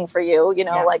are making for you. You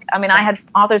know, like I mean, I had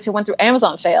authors who went through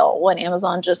Amazon fail when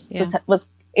Amazon just was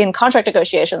in contract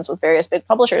negotiations with various big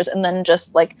publishers, and then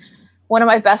just like one of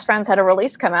my best friends had a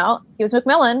release come out. He was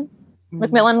Macmillan.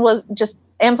 Macmillan was just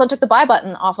Amazon took the buy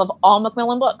button off of all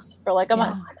Macmillan books for like a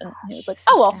month, and he was like,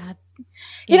 "Oh well." Sad.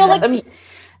 You know, like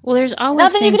well, there's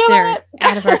always things that are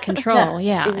out of our control.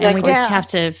 Exactly. And we just have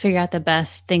to figure out the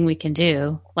best thing we can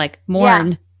do, like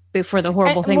mourn before the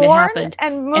horrible thing that happened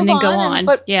and then go on.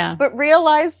 But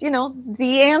realize, you know,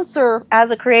 the answer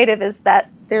as a creative is that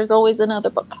there's always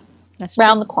another book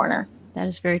around the corner. That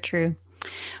is very true.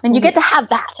 And you get to have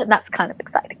that, and that's kind of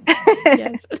exciting.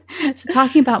 Yes. So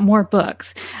talking about more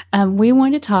books, we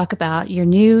want to talk about your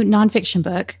new nonfiction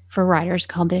book for writers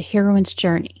called The Heroine's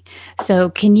Journey.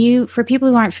 So can you, for people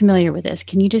who aren't familiar with this,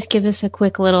 can you just give us a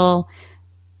quick little,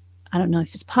 I don't know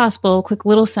if it's possible, quick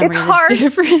little summary of the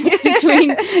difference between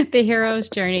the hero's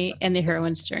journey and the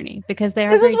heroine's journey? Because they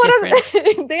are very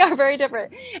different. They are very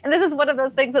different. And this is one of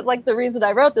those things that, like, the reason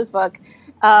I wrote this book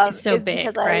it's so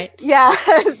big, right?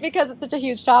 It's because it's such a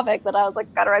huge topic that I was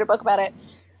like, gotta write a book about it.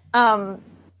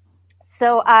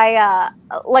 So I,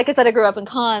 like I said, I grew up in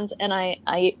cons, and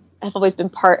I have always been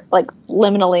part, like,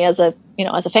 liminally as a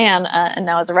fan, and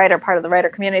now as a writer, part of the writer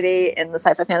community in the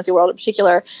sci-fi fantasy world in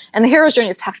particular. And the hero's journey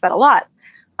is talked about a lot.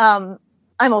 I'm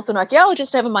also an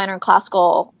archaeologist. I have a minor in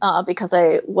classical because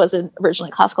I was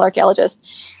originally a classical archaeologist.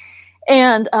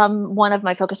 And one of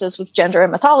my focuses was gender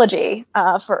and mythology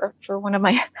for one of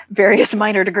my various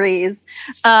minor degrees.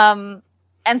 And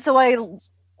so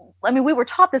I mean, we were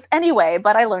taught this anyway,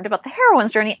 but I learned about the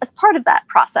heroine's journey as part of that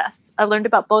process. I learned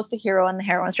about both the hero and the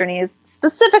heroine's journeys,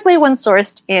 specifically when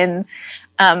sourced in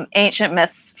ancient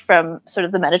myths from sort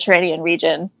of the Mediterranean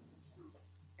region.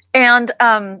 And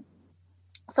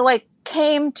so I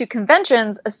came to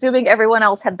conventions assuming everyone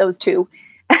else had those two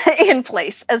in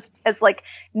place as like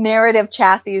narrative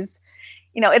chassis.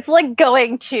 You know, it's like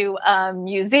going to a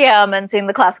museum and seeing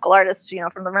the classical artists, you know,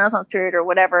 from the Renaissance period or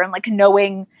whatever, and like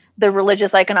knowing the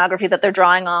religious iconography that they're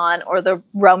drawing on, or the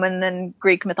Roman and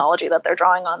Greek mythology that they're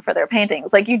drawing on for their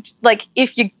paintings. Like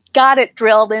if you got it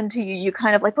drilled into you, you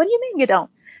kind of like, what do you mean you don't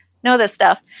know this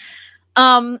stuff?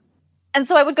 And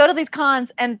so I would go to these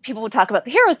cons and people would talk about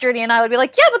the hero's journey, and I would be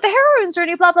like, yeah, but the heroine's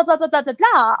journey, blah, blah, blah, blah, blah, blah,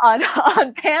 blah,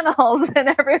 on panels. And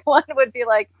everyone would be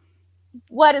like,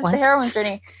 what is the heroine's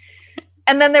journey?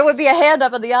 And then there would be a hand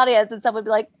up in the audience and someone would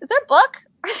be like, is there a book?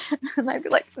 And I'd be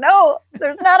like, no,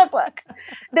 there's not a book.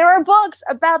 There are books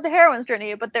about the heroine's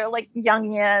journey, but they're like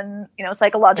Jungian, you know,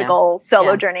 psychological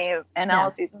solo journey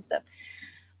analyses and stuff.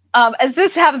 As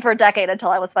this happened for a decade until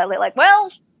I was finally like,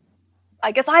 well,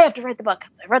 I guess I have to write the book.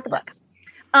 So I wrote the book.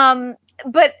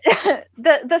 But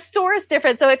the source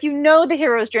difference. So if you know the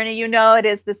hero's journey, you know it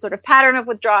is this sort of pattern of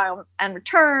withdrawal and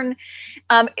return.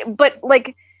 But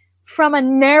like from a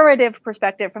narrative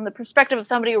perspective, from the perspective of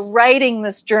somebody writing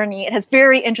this journey, it has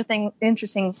very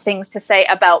interesting things to say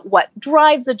about what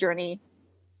drives a journey,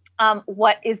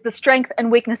 what is the strength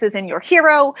and weaknesses in your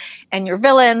hero and your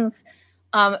villains,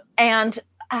 and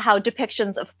how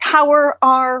depictions of power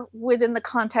are within the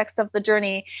context of the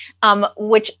journey,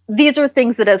 which these are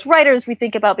things that as writers we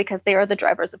think about because they are the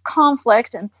drivers of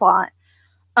conflict and plot.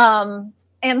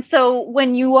 And so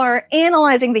when you are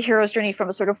analyzing the hero's journey from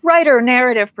a sort of writer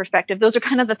narrative perspective, those are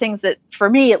kind of the things that,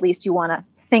 for me at least, you want to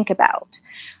think about.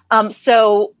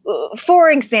 So,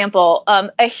 for example,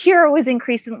 a hero is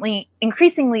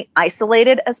increasingly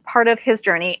isolated as part of his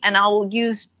journey, and I'll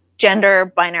use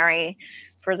gender binary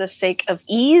for the sake of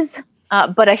ease,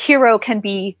 but a hero can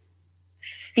be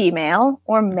female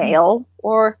or male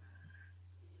or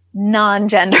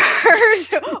non-gendered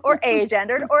or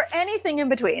agendered or anything in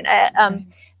between.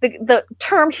 The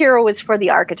term hero is for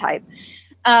the archetype.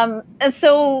 And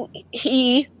so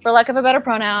he, for lack of a better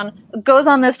pronoun, goes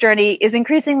on this journey, is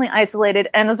increasingly isolated,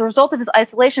 and as a result of his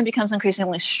isolation becomes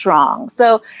increasingly strong.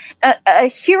 So a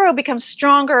hero becomes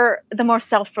stronger the more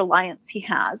self-reliance he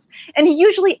has. And he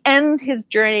usually ends his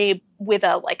journey with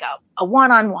a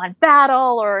one-on-one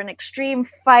battle or an extreme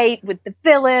fight with the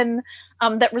villain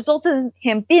that results in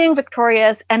him being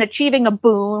victorious and achieving a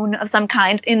boon of some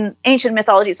kind. In ancient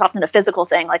mythology, it's often a physical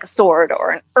thing, like a sword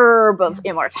or an herb of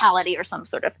immortality or some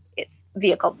sort of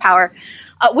vehicle of power,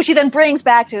 which he then brings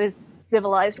back to his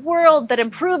civilized world that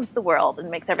improves the world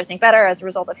and makes everything better as a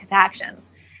result of his actions.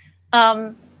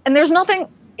 And there's nothing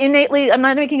innately, I'm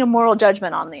not making a moral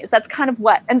judgment on these. That's kind of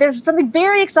what, and there's something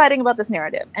very exciting about this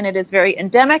narrative, and it is very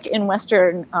endemic in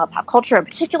Western pop culture in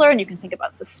particular, and you can think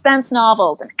about suspense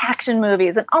novels and action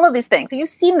movies and all of these things. And you've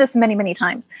seen this many, many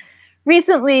times.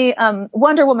 Recently,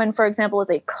 Wonder Woman, for example, is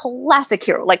a classic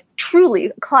hero, like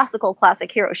truly classical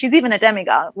classic hero. She's even a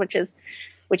demigod, which is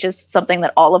something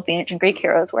that all of the ancient Greek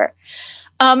heroes were.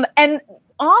 And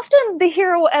often the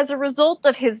hero, as a result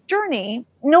of his journey,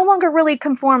 no longer really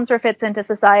conforms or fits into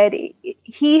society.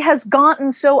 He has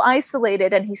gotten so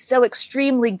isolated and he's so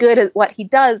extremely good at what he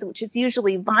does, which is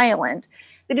usually violent,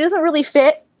 that he doesn't really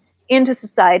fit into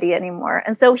society anymore.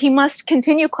 And so he must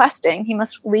continue questing. He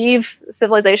must leave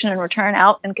civilization and return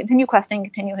out and continue questing,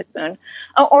 continue his boon,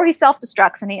 or he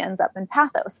self-destructs and he ends up in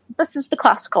Pathos. This is the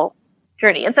classical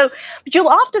journey. And so, but you'll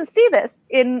often see this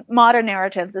in modern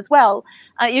narratives as well.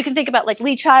 You can think about like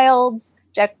Lee Child's,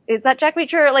 Jack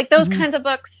Reacher? Like those kinds of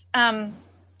books.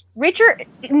 Reacher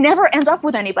never ends up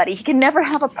with anybody. He can never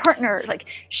have a partner. Like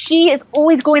she is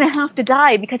always going to have to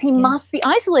die because he must be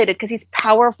isolated because he's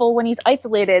powerful when he's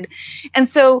isolated. And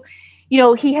so,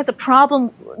 he has a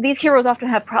problem. These heroes often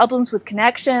have problems with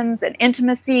connections and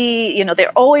intimacy.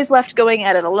 They're always left going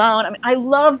at it alone. I mean, I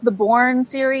love the Bourne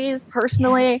series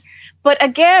personally. Yes. But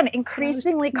again,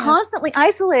 increasingly, constantly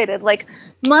isolated, like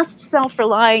must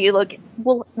self-rely.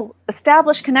 Will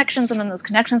establish connections and then those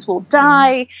connections will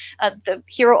die. The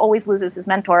hero always loses his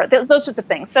mentor, those sorts of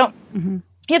things. So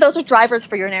those are drivers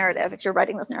for your narrative if you're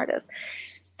writing those narratives.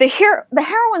 The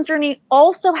heroine's journey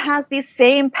also has these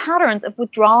same patterns of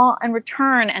withdrawal and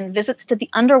return and visits to the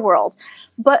underworld.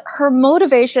 But her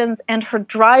motivations and her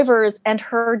drivers and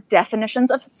her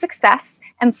definitions of success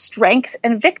and strength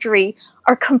and victory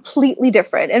are completely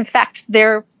different. In fact,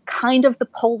 they're kind of the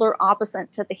polar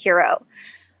opposite to the hero.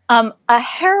 A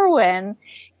heroine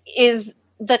is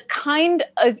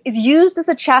used as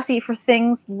a chassis for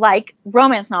things like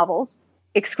romance novels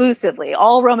exclusively.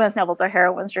 All romance novels are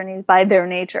heroines' journeys by their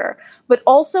nature, but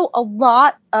also a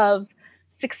lot of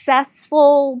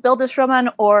successful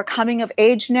Bildungsroman or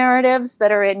coming-of-age narratives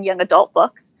that are in young adult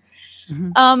books.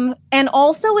 And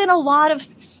also in a lot of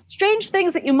strange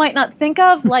things that you might not think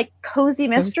of, like cozy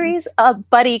mysteries,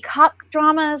 buddy cop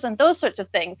dramas, and those sorts of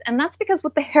things. And that's because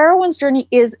what the heroine's journey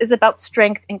is about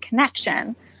strength and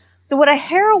connection. So what a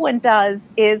heroine does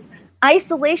is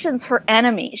isolation's her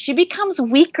enemy. She becomes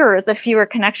weaker the fewer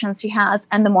connections she has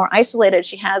and the more isolated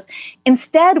she has.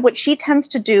 Instead, what she tends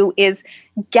to do is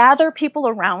gather people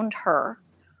around her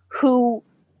who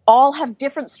all have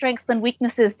different strengths and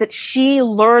weaknesses that she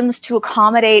learns to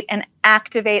accommodate and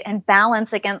activate and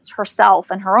balance against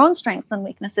herself and her own strengths and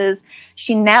weaknesses.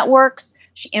 She networks,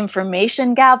 she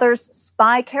information gathers.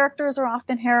 Spy characters are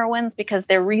often heroines because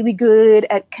they're really good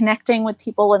at connecting with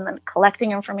people and then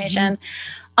collecting information.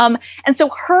 And so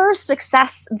her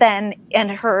success then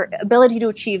and her ability to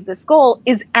achieve this goal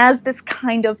is as this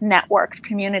kind of networked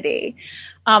community.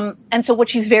 And so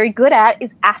what she's very good at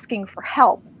is asking for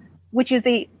help, which is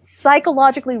a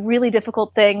psychologically really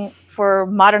difficult thing for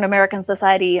modern American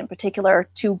society in particular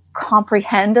to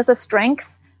comprehend as a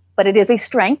strength, but it is a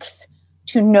strength.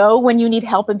 To know when you need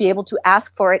help and be able to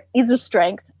ask for it is a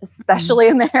strength, especially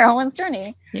in the heroine's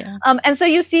journey. And so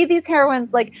you see these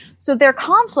heroines so their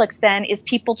conflict then is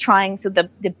people so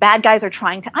the bad guys are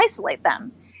trying to isolate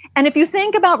them. And if you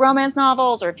think about romance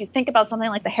novels, or if you think about something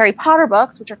like the Harry Potter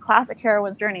books, which are classic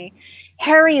heroine's journey,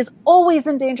 Harry is always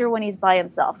in danger when he's by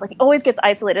himself. Like, he always gets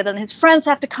isolated, and his friends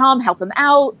have to come help him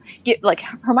out.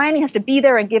 Hermione has to be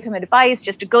there and give him advice,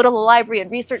 just to go to the library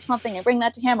and research something and bring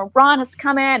that to him. Or Ron has to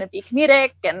come in and be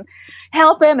comedic and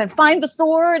help him and find the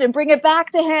sword and bring it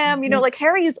back to him.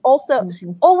 Harry is also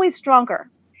always stronger.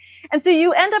 And so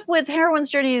you end up with heroine's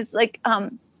journeys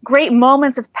great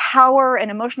moments of power and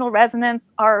emotional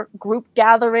resonance are group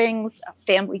gatherings,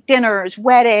 family dinners,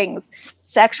 weddings,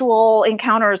 sexual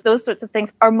encounters. Those sorts of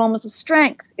things are moments of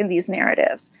strength in these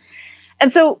narratives.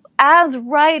 And so as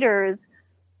writers,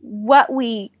 what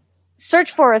we search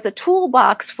for as a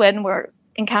toolbox when we're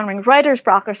encountering writer's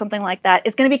block or something like that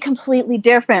is going to be completely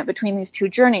different between these two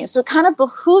journeys. So it kind of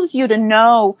behooves you to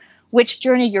know which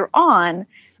journey you're on,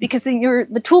 because then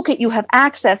the toolkit you have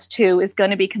access to is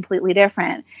going to be completely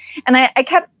different. And I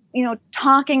kept,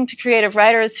 talking to creative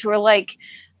writers who are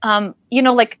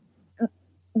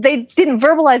they didn't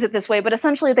verbalize it this way, but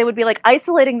essentially they would be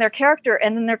isolating their character,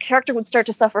 and then their character would start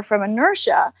to suffer from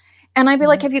inertia. And I'd be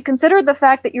have you considered the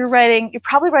fact that you're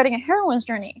probably writing a heroine's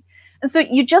journey? And so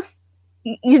you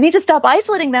need to stop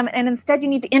isolating them, and instead you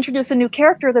need to introduce a new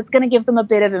character that's going to give them a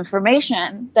bit of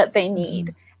information that they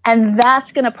need. And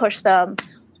that's going to push them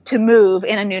to move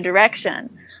in a new direction.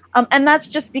 And that's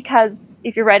just because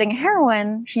if you're writing a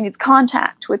heroine, she needs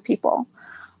contact with people.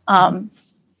 So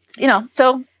yeah.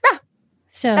 So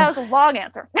that was a long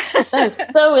answer. That was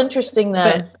so interesting,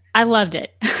 though. But I loved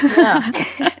it.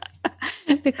 Yeah.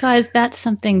 Because that's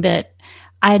something that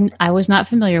I was not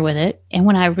familiar with it. And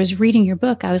when I was reading your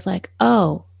book, I was like,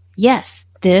 oh, yes,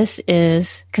 this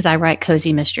is because I write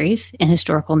cozy mysteries and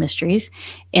historical mysteries.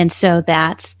 And so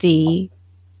that's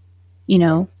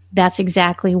that's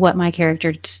exactly what my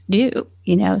characters do,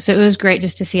 So it was great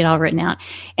just to see it all written out.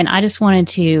 And I just wanted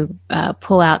to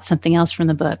pull out something else from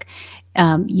the book.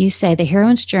 You say the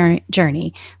heroine's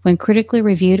journey, when critically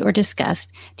reviewed or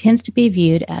discussed, tends to be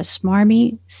viewed as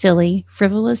smarmy, silly,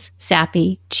 frivolous,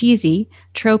 sappy, cheesy,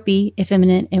 tropey,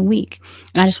 effeminate, and weak.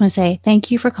 And I just want to say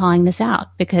thank you for calling this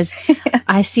out, because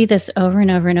I see this over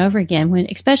and over and over again,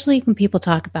 especially when people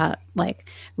talk about like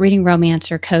reading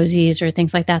romance or cozies or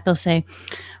things like that. They'll say,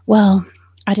 well,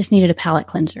 I just needed a palate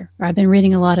cleanser, or I've been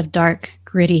reading a lot of dark,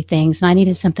 gritty things and I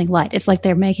needed something light. It's like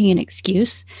they're making an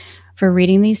excuse for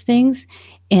reading these things.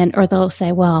 Or they'll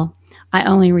say, well, I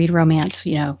only read romance,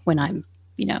 when I'm,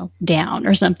 down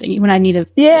or something, when I need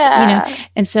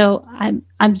and so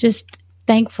I'm just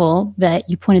thankful that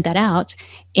you pointed that out.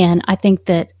 And I think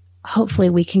that hopefully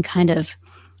we can kind of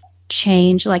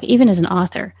change, like even as an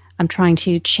author, I'm trying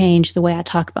to change the way I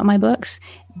talk about my books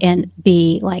and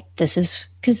be like, this is,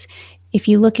 because if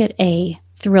you look at a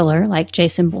thriller like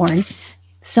Jason Bourne,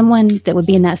 someone that would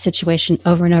be in that situation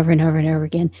over and over and over and over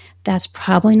again, that's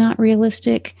probably not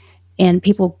realistic. And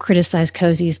people criticize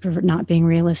cozies for not being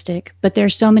realistic. But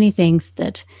there's so many things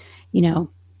that,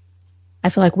 I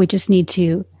feel like we just need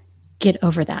to get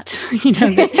over that,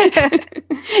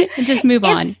 and just move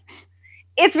on.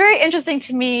 It's very interesting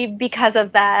to me because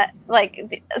of that,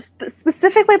 like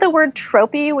specifically the word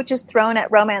tropey, which is thrown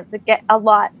at romance a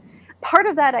lot. Part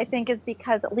of that, I think, is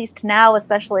because, at least now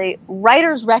especially,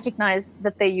 writers recognize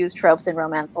that they use tropes in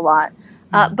romance a lot,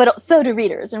 but so do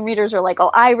readers. And readers are like,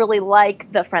 oh, I really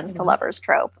like the friends to lovers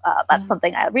trope. That's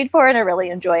something I read for and I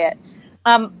really enjoy it.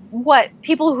 What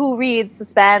people who read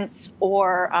suspense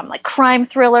or like crime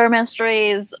thriller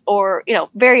mysteries or,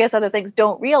 various other things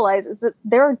don't realize is that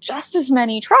there are just as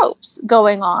many tropes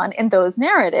going on in those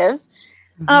narratives.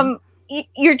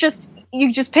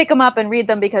 You just pick them up and read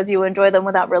them because you enjoy them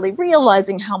without really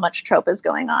realizing how much trope is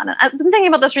going on. And I've been thinking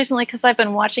about this recently because I've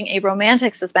been watching a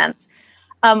romantic suspense,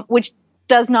 which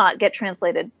does not get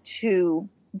translated to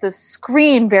the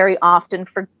screen very often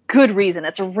for good reason.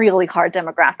 It's a really hard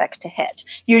demographic to hit.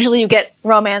 Usually you get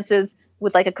romances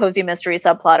with like a cozy mystery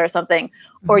subplot or something,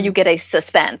 or you get a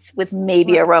suspense with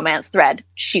maybe a romance thread.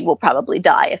 She will probably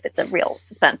die if it's a real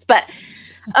suspense, but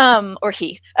or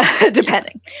he,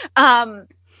 depending.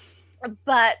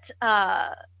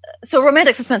 So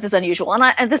romantic suspense is unusual.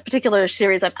 And this particular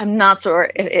series, I'm not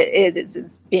sure if it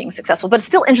is being successful, but it's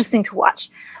still interesting to watch.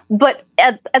 But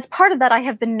as part of that, I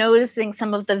have been noticing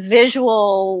some of the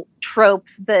visual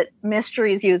tropes that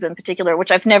mysteries use in particular, which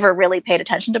I've never really paid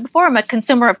attention to before. I'm a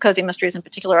consumer of cozy mysteries in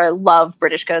particular. I love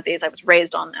British cozies. I was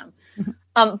raised on them.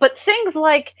 But things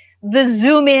like the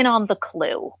zoom in on the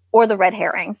clue or the red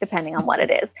herring, depending on what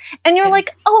it is. And you're like,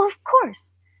 oh, of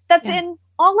course, that's in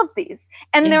all of these.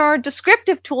 And there are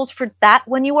descriptive tools for that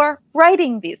when you are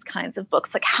writing these kinds of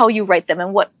books, like how you write them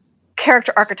and what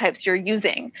character archetypes you're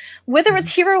using. Whether it's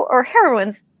hero or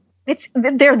heroines,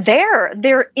 they're there.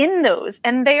 They're in those.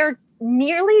 And they are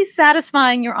merely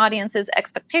satisfying your audience's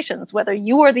expectations, whether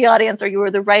you are the audience or you are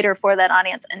the writer for that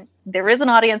audience. And there is an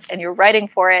audience and you're writing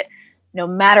for it no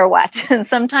matter what. And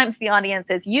sometimes the audience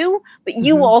is you, but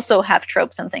you also have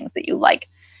tropes and things that you like.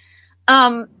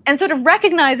 And sort of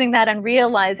recognizing that and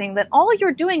realizing that all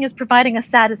you're doing is providing a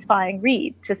satisfying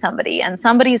read to somebody, and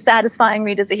somebody's satisfying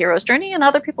read is a hero's journey and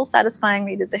other people's satisfying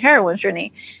read is a heroine's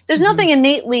journey. There's nothing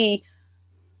innately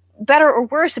better or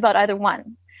worse about either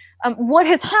one. What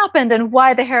has happened and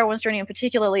why the heroine's journey in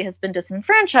particularly has been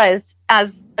disenfranchised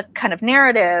as a kind of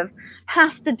narrative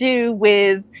has to do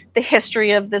with the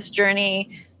history of this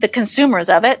journey, the consumers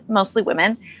of it, mostly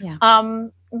women,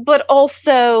 but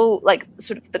also like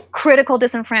sort of the critical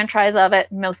disenfranchise of it,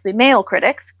 mostly male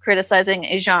critics criticizing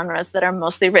genres that are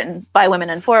mostly written by women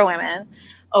and for women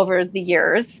over the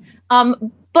years.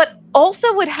 But also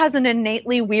it has an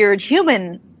innately weird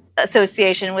human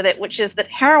association with it, which is that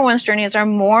heroines' journeys are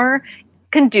more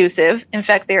conducive. In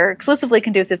fact, they're exclusively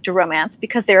conducive to romance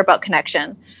because they're about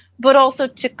connection, but also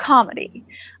to comedy.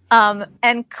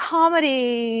 And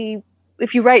comedy,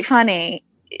 if you write funny,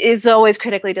 is always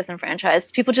critically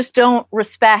disenfranchised. People just don't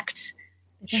respect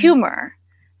humor.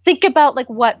 think about like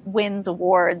what wins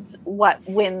awards, what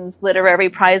wins literary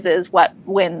prizes, what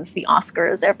wins the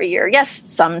Oscars every year. Yes,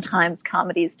 sometimes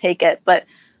comedies take it, but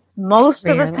most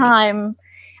of the time,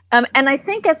 and I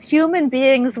think as human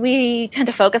beings, we tend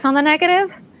to focus on the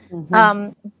negative.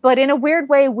 But in a weird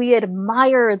way, we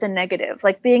admire the negative,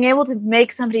 like being able to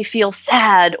make somebody feel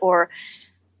sad or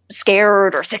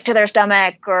scared or sick to their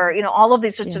stomach, or all of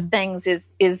these sorts of things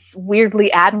is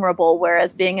weirdly admirable,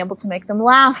 whereas being able to make them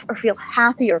laugh or feel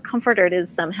happy or comforted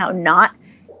is somehow not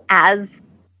as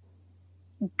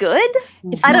good.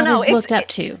 It's I don't know, it's looked up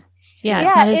to.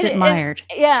 It's not as admired.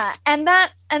 And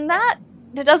that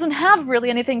it doesn't have really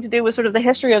anything to do with sort of the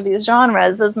history of these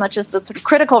genres as much as the sort of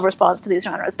critical response to these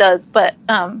genres does. But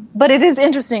it is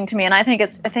interesting to me, and I think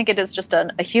it is just a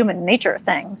human nature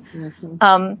thing.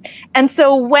 And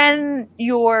so when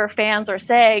your fans are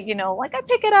saying, like, I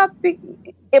pick it up,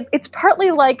 it's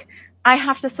partly like I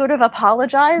have to sort of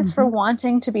apologize for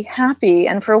wanting to be happy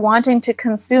and for wanting to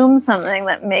consume something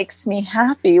that makes me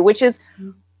happy, which is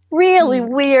really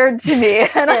weird to me.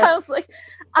 And I was like,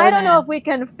 I don't know if we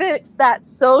can fix that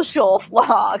social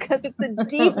flaw, because it's a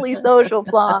deeply social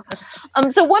flaw.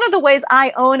 So one of the ways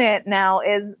I own it now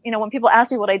is, when people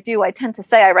ask me what I do, I tend to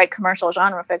say I write commercial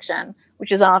genre fiction,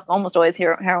 which is almost always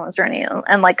heroine's journey.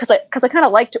 And like, because I kind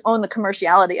of like to own the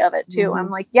commerciality of it too. I'm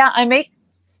like, I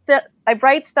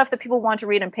write stuff that people want to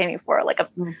read and pay me for. Like,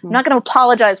 I'm not going to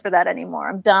apologize for that anymore.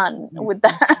 I'm done with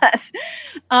that.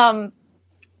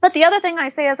 But the other thing I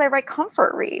say is I write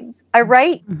comfort reads. I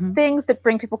write things that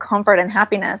bring people comfort and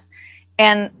happiness.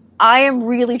 And I am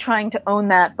really trying to own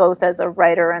that both as a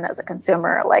writer and as a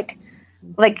consumer. Like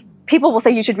people will say,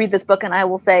 you should read this book. And I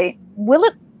will say, will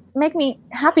it make me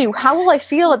happy? How will I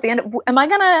feel at the end? Am I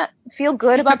going to feel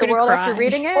good about the world after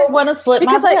reading it? Or want to slip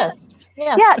my wrist?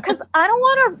 Yeah, because I don't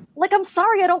want to, I'm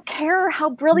sorry, I don't care how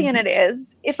brilliant it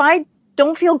is. If I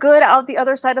don't feel good out the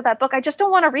other side of that book, I just don't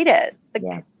want to read it.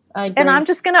 And I'm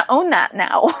just going to own that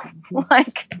now.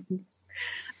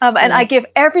 And I give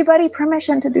everybody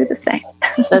permission to do the same.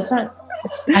 That's right.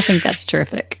 I think that's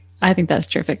terrific.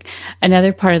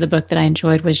 Another part of the book that I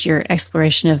enjoyed was your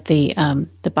exploration of the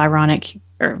Byronic,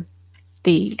 or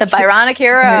the Byronic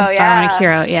hero. Byronic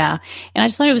hero. Yeah. And I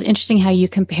just thought it was interesting how you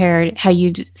compared, how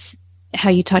you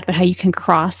talked about how you can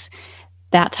cross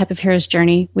that type of hero's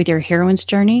journey with your heroine's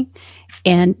journey,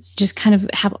 and just kind of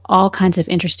have all kinds of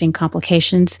interesting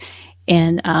complications.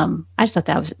 And I just thought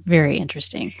that was very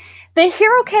interesting. The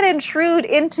hero can intrude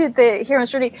into the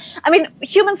heroine's journey. I mean,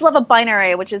 humans love a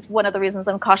binary, which is one of the reasons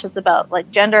I'm cautious about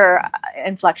like gender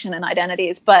inflection and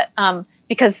identities. But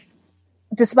because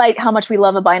despite how much we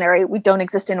love a binary, we don't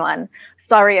exist in one.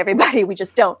 Sorry, everybody, we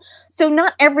just don't. So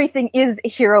not everything is a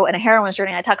hero and a heroine's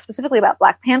journey. I talk specifically about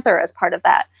Black Panther as part of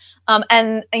that.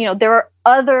 And there are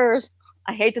others,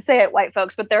 I hate to say it, white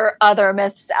folks, but there are other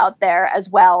myths out there as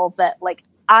well that like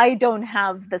I don't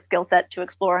have the skill set to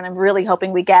explore. And I'm really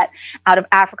hoping we get out of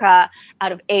Africa,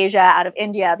 out of Asia, out of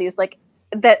India, these like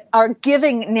that are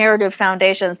giving narrative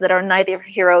foundations that are neither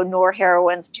hero nor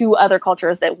heroines to other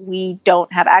cultures that we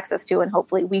don't have access to. And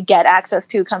hopefully we get access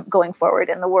to going forward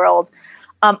in the world.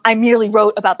 I merely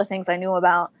wrote about the things I knew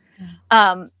about.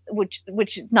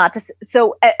 Which is not to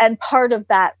so, and part of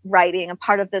that writing and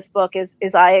part of this book is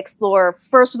I explore,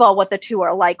 first of all, what the two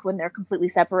are like when they're completely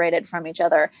separated from each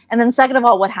other. And then second of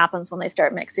all, what happens when they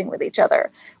start mixing with each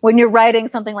other. When you're writing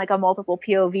something like a multiple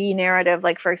POV narrative,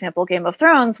 like for example, Game of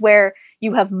Thrones, where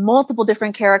you have multiple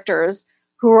different characters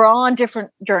who are on different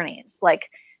journeys, like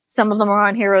some of them are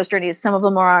on heroes' journeys, some of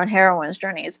them are on heroines'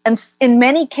 journeys. And in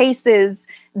many cases,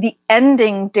 the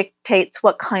ending dictates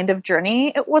what kind of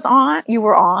journey you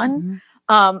were on.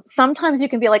 Sometimes you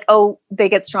can be like, oh, they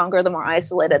get stronger the more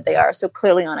isolated they are. So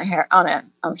clearly on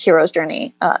a hero's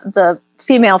journey, the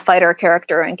female fighter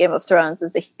character in Game of Thrones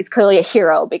is clearly a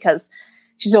hero because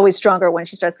she's always stronger when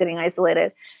she starts getting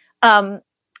isolated.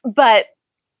 But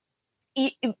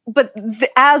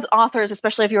as authors,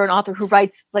 especially if you're an author who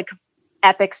writes like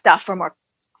epic stuff or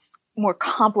more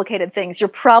complicated things, you're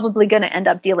probably going to end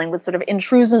up dealing with sort of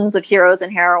intrusions of heroes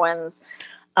and heroines.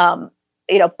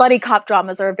 Buddy cop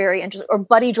dramas are very interesting, or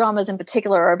buddy dramas in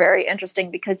particular are very interesting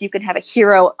because you can have a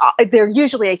hero. They're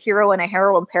usually a hero and a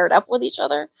heroine paired up with each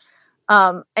other.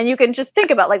 And you can just think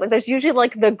about like there's usually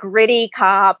like the gritty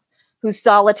cop who's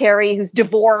solitary, who's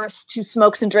divorced, who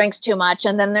smokes and drinks too much.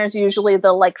 And then there's usually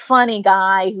the like funny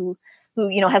guy who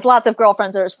has lots of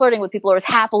girlfriends or is flirting with people or is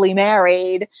happily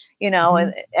married,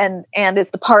 and is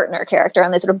the partner character,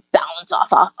 and they sort of bounce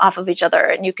off of each other.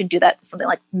 And you can do that with something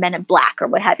like Men in Black or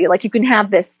what have you. Like you can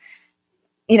have this,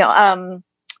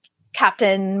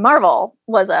 Captain Marvel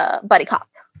was a buddy cop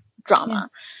drama.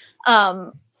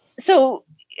 So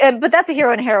but that's a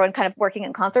hero and heroine kind of working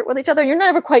in concert with each other. You're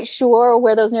never quite sure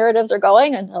where those narratives are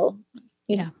going until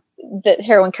that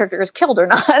heroine character is killed or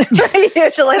not. Right?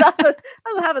 Usually that's what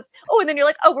happens. Oh, and then you're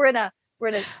like, oh, we're in a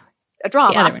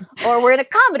drama, or we're in a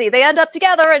comedy. They end up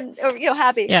together and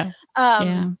happy. Yeah.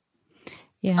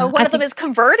 One of them is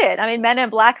converted. I mean, Men in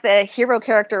Black, the hero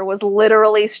character was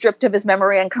literally stripped of his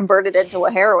memory and converted into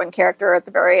a heroine character at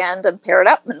the very end and paired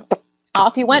up, and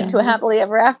off he went to a happily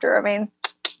ever after. I mean,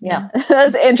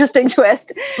 that's an interesting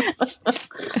twist.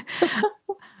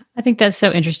 I think that's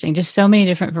so interesting. Just so many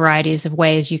different varieties of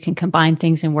ways you can combine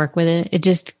things and work with it. It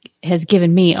just has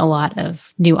given me a lot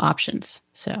of new options.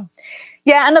 So,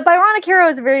 yeah, and the Byronic hero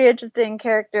is a very interesting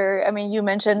character. I mean, you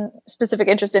mentioned specific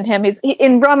interest in him. He's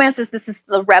in romances. This is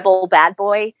the rebel bad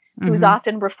boy who's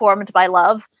often reformed by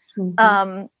love.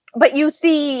 Mm-hmm. But you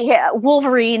see,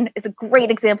 Wolverine is a great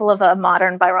example of a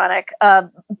modern Byronic.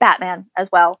 Batman as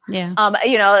well. Yeah.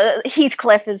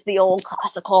 Heathcliff is the old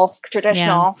classical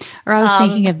traditional. Yeah. Or I was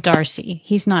thinking of Darcy.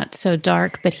 He's not so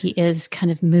dark, but he is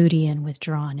kind of moody and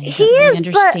withdrawn. And you don't really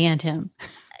understand him.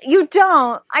 You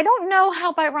don't. I don't know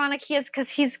how Byronic he is, because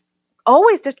he's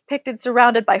always depicted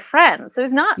surrounded by friends. So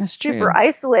he's not super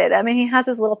isolated. I mean, he has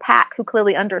his little pack who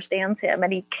clearly understands him,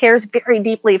 and he cares very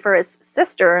deeply for his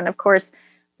sister. And of course,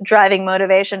 driving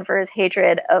motivation for his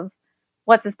hatred of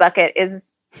what's his bucket is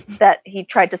that he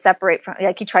tried to separate from,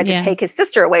 he tried to take his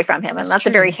sister away from him. And that's a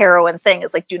very heroine thing,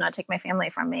 is like, do not take my family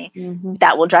from me. Mm-hmm.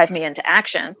 That will drive me into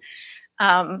action.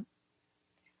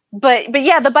 But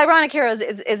yeah, the Byronic hero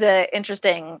is an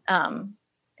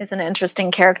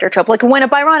interesting character trope. Like, when a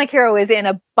Byronic hero is in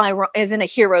a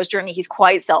hero's journey, he's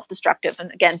quite self-destructive.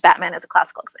 And again, Batman is a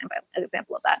classical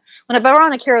example of that. When a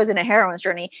Byronic hero is in a heroine's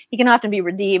journey, he can often be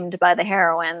redeemed by the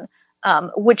heroine,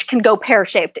 which can go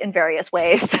pear-shaped in various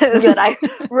ways that I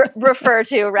refer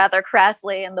to rather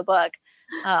crassly in the book.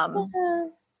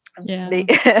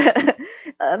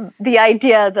 The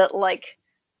idea that, like,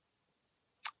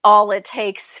 all it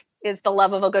takes is the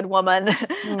love of a good woman,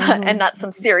 and not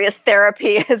some serious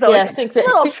therapy, is always a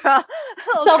little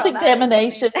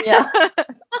self-examination. Yeah.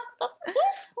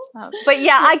 But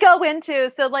yeah, I go into,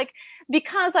 so like,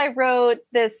 because I wrote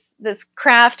this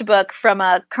craft book from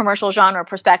a commercial genre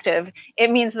perspective, it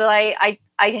means that I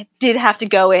did have to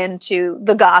go into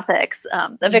the Gothics.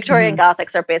 The Victorian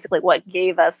Gothics are basically what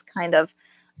gave us kind of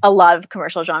a lot of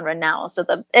commercial genre now. So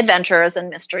the adventures and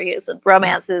mysteries and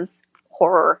romances,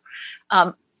 horror,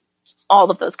 all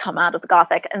of those come out of the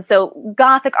Gothic. And so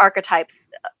Gothic archetypes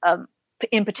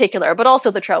in particular, but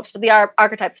also the tropes, but the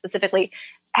archetypes specifically,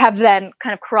 have then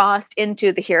kind of crossed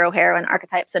into the hero-heroine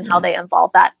archetypes, and how they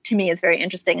involve that, to me, is very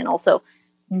interesting and also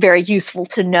very useful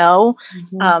to know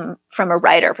from a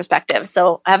writer perspective.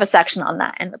 So I have a section on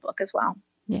that in the book as well.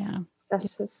 Yeah.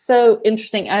 That's just so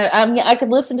interesting. I could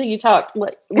listen to you talk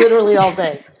literally all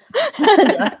day.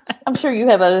 I'm sure you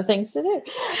have other things to do.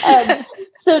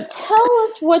 So tell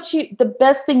us the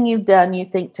best thing you've done, you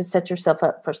think, to set yourself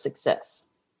up for success.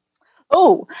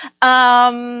 Oh,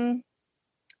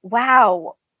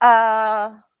 wow.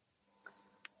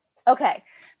 Okay.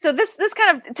 So this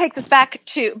kind of takes us back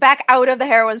out of the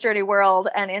heroine's journey world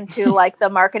and into like the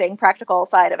marketing practical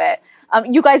side of it.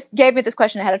 You guys gave me this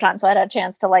question ahead of time, so I had a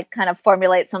chance to like kind of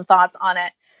formulate some thoughts on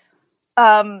it.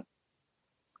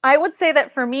 I would say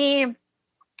that for me,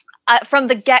 from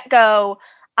the get-go,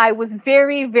 I was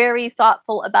very, very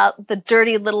thoughtful about the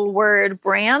dirty little word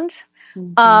brand.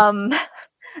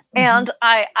 And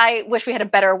I wish we had a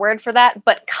better word for that,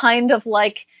 but kind of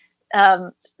like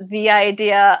the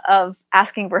idea of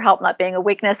asking for help not being a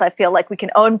weakness. I feel like we can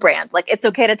own brand. Like, it's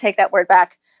okay to take that word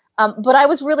back. But I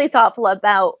was really thoughtful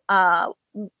about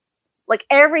like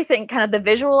everything, kind of the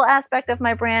visual aspect of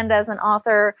my brand as an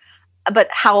author, but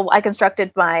how I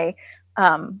constructed my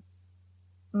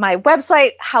my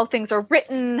website, how things are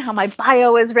written, how my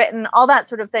bio is written, all that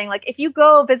sort of thing. Like, if you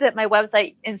go visit my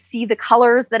website and see the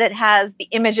colors that it has, the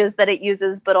images that it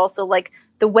uses, but also like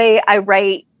the way I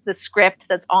write the script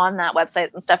that's on that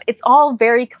website and stuff, it's all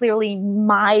very clearly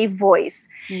my voice.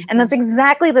 And that's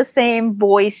exactly the same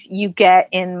voice you get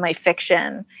in my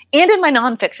fiction and in my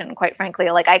nonfiction, quite frankly.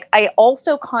 Like, I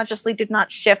also consciously did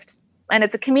not shift, and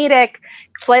it's a comedic,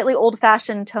 slightly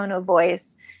old-fashioned tone of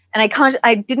voice. And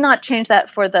I did not change that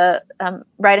for the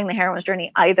writing the heroine's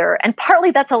journey either. And partly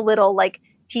that's a little like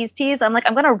tease. I'm like,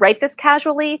 I'm going to write this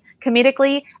casually,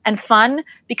 comedically, and fun,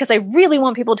 because I really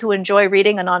want people to enjoy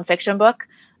reading a nonfiction book.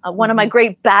 One of my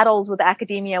great battles with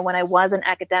academia when I was an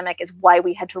academic is why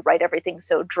we had to write everything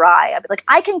so dry. I'd be like,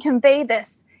 I can convey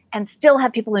this and still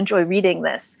have people enjoy reading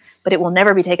this, but it will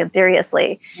never be taken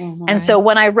seriously. And so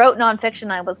when I wrote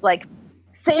nonfiction, I was like,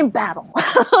 same battle.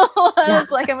 I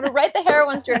was like, I'm going to write the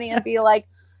heroine's journey and be like,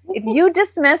 if you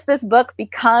dismiss this book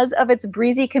because of its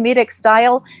breezy comedic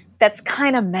style, that's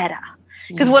kind of meta.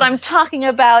 Because what I'm talking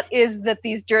about is that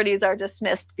these journeys are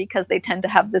dismissed because they tend to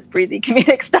have this breezy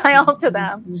comedic style to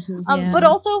them. But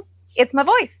also, it's my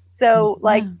voice. So,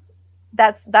 like,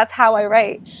 that's how I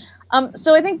write.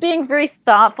 So I think being very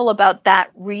thoughtful about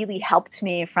that really helped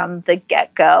me from the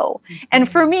get-go. And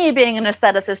for me, being an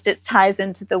aestheticist, it ties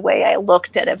into the way I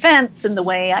looked at events and the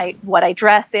way what I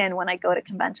dress in when I go to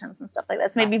conventions and stuff like that.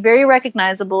 It's made me very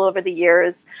recognizable over the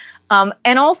years.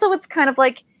 And also it's kind of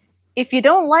like, if you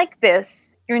don't like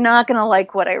this, you're not going to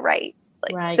like what I write.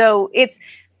 So it's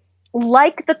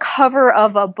like the cover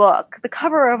of a book. The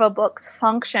cover of a book's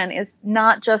function is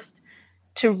not just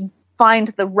to find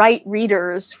the right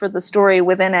readers for the story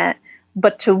within it,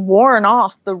 but to warn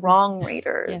off the wrong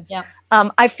readers.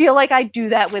 I feel like I do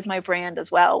that with my brand as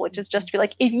well, which is just to be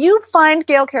like, if you find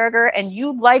Gail Carriger and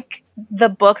you like the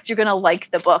books, you're going to like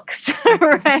the books,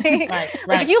 right?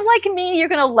 Like, if you like me, you're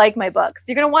going to like my books.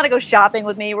 You're going to want to go shopping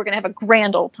with me. We're going to have a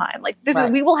grand old time. Like this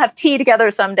is, we will have tea together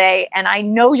someday. And I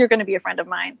know you're going to be a friend of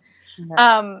mine.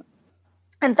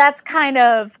 And that's kind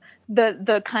of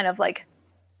the kind of like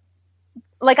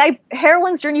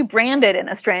Heroine's Journey branded in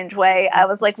a strange way. I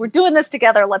was like, we're doing this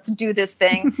together. Let's do this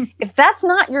thing. If that's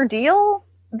not your deal,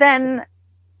 then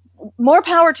more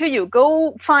power to you.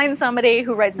 Go find somebody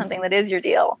who writes something that is your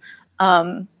deal.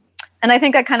 And I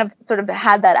think I kind of sort of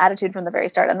had that attitude from the very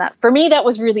start. And that for me, that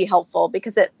was really helpful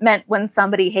because it meant when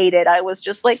somebody hated, I was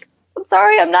just like, I'm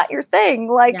sorry, I'm not your thing.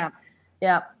 Like,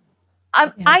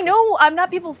 I know I'm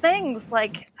not people's things.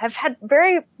 Like I've had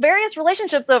various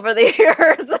relationships over the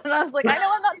years, and I was like, I know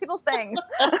I'm not people's thing.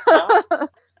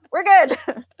 We're good.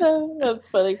 That's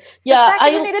funny. Yeah, the fact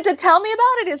that you needed to tell me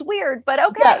about it is weird, but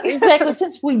okay. Yeah, exactly.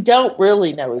 Since we don't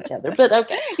really know each other, but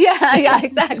okay. Yeah,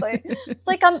 exactly. It's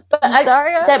like I'm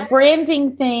sorry. That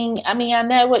branding thing. I mean, I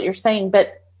know what you're saying,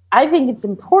 but I think it's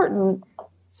important,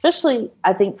 especially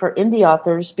I think for indie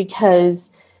authors,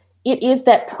 because it is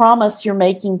that promise you're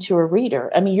making to a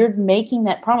reader. I mean, you're making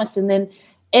that promise and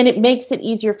it makes it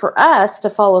easier for us to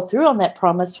follow through on that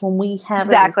promise when we have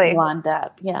it lined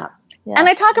up. Yeah. And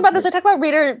I talk about this. I talk about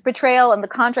reader betrayal and the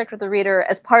contract with the reader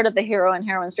as part of the hero and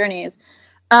heroine's journeys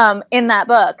in that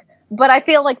book. But I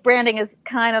feel like branding is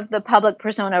kind of the public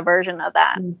persona version of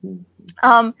that.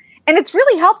 And it's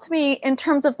really helped me in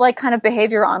terms of like kind of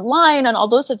behavior online and all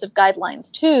those sorts of guidelines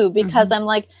too, because I'm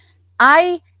like,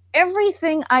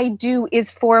 everything I do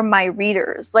is for my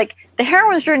readers. Like the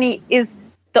heroine's journey is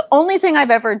the only thing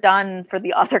I've ever done for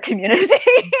the author community.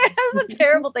 It's a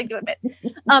terrible thing to admit.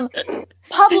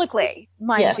 Publicly,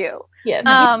 mind you. Yes.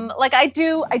 Like I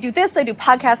do this, I do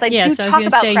podcasts, I do so talk I was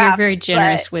about say craft, you're very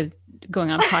generous with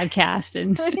going on podcasts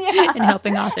and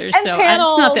helping authors. And so it's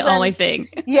not the only thing.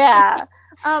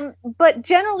 But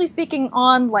generally speaking,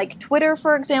 on like Twitter,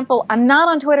 for example, I'm not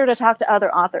on Twitter to talk to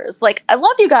other authors. Like I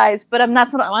love you guys, but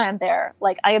that's not why I'm there.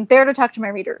 Like I am there to talk to my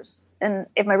readers. And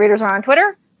if my readers are on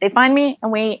Twitter, they find me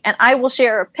and I will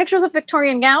share pictures of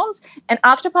Victorian gowns and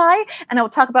octopi, and I will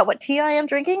talk about what tea I am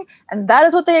drinking. And that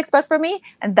is what they expect from me.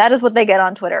 And that is what they get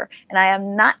on Twitter. And I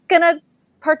am not going to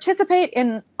participate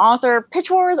in author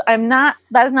pitch wars. That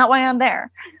is not why I'm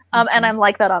there. And I'm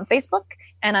like that on Facebook.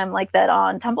 And I'm like that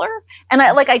on Tumblr. And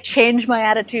I change my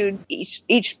attitude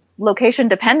each location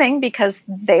depending because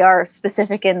they are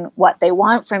specific in what they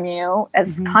want from you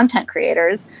as content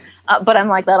creators. But I'm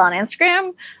like that on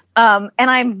Instagram. And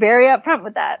I'm very upfront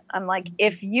with that. I'm like,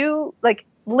 if you like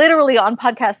literally on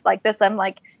podcasts like this, I'm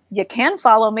like, you can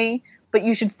follow me, but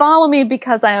you should follow me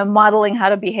because I am modeling how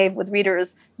to behave with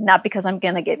readers, not because I'm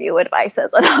going to give you advice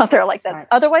as an author like that. Right.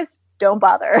 Otherwise, don't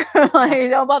bother.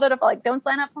 Don't bother to don't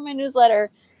sign up for my newsletter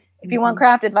if you want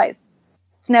craft advice.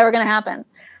 It's never going to happen.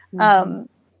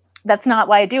 That's not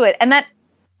why I do it. And that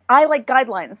I like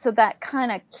guidelines. So that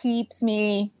kind of keeps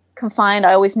me confined.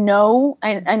 I always know,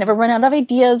 I never run out of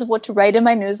ideas of what to write in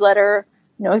my newsletter,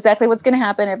 know exactly what's going to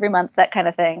happen every month, that kind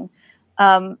of thing.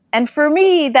 And for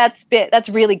me, that's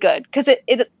really good because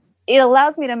it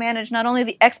allows me to manage not only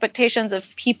the expectations of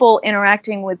people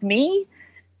interacting with me,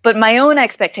 but my own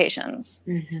expectations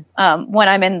when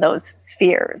I'm in those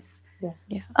spheres.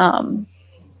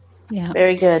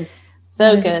 Very good.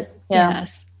 So good. Yeah.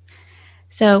 Yes.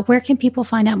 So where can people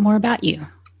find out more about you?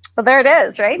 Well, there it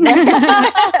is, right?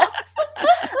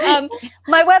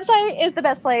 My website is the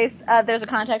best place. There's a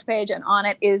contact page, and on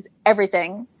it is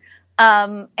everything.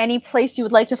 Any place you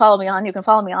would like to follow me on, you can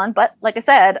follow me on. But like I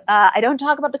said, I don't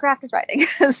talk about the craft of writing.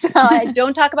 So I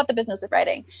don't talk about the business of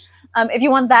writing. If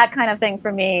you want that kind of thing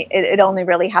from me, it only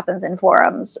really happens in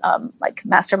forums, like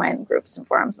mastermind groups and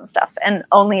forums and stuff. And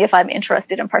only if I'm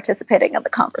interested in participating in the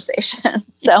conversation.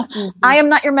 So I am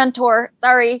not your mentor.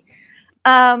 Sorry.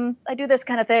 I do this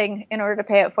kind of thing in order to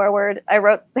pay it forward. I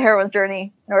wrote The Heroine's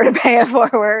Journey in order to pay it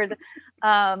forward.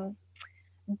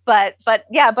 But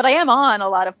I am on a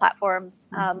lot of platforms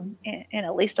in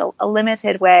at least a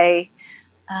limited way.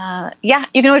 You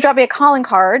can always drop me a calling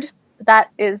card.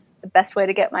 That is the best way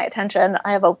to get my attention.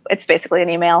 It's basically an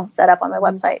email set up on my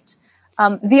website.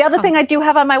 The other thing I do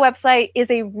have on my website is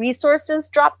a resources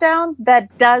dropdown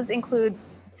that does include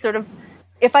sort of,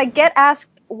 if I get asked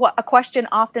a question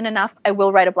often enough, I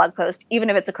will write a blog post, even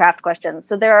if it's a craft question.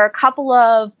 So there are a couple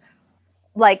of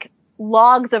like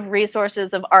logs of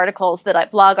resources of articles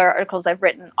articles I've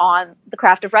written on the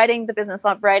craft of writing, the business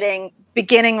of writing,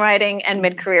 beginning writing, and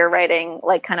mid-career writing,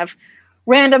 like kind of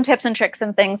random tips and tricks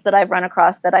and things that I've run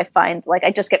across that I find like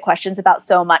I just get questions about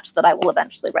so much that I will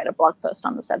eventually write a blog post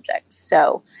on the subject.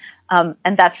 So, and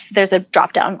there's a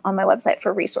drop down on my website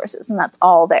for resources, and that's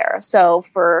all there. So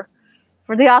for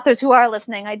the authors who are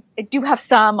listening, I do have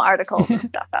some articles and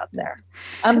stuff out there.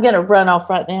 I'm going to run off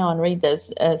right now and read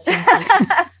those.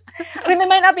 I mean, they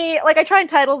might not be like, I try and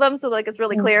title them so like it's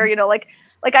really clear, you know, like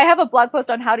I have a blog post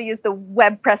on how to use the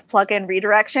WordPress plugin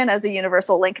redirection as a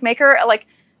universal link maker. Like,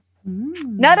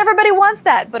 not everybody wants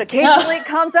that, but occasionally it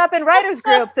comes up in writers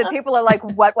groups and people are like,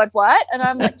 what? And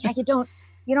I'm like, yeah,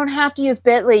 you don't have to use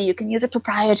Bitly. You can use it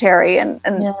proprietary and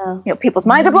you know, people's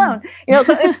minds are blown, you know,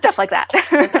 so it's stuff like that.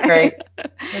 That's great.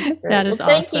 That's great. That is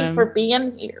Thank awesome. you for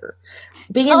being here.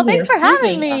 Thanks for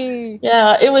having me.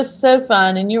 Yeah, it was so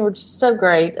fun. And you were just so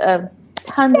great.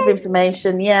 Tons of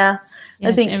information. Yeah.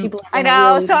 Yes, I think people. I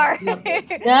know. Really sorry.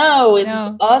 No, it's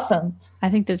awesome. I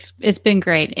think it's been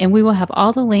great. And we will have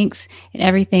all the links and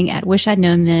everything at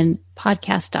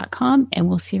wishidknownthenpodcast.com. And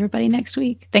we'll see everybody next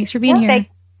week. Thanks for being here.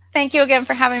 Thank you again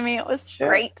for having me. It was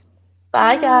great.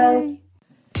 Bye, guys.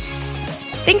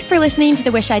 Thanks for listening to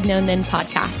the Wish I'd Known Then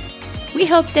podcast. We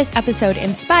hope this episode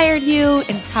inspired you,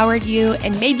 empowered you,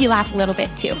 and made you laugh a little bit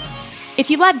too. If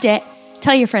you loved it,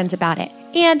 tell your friends about it.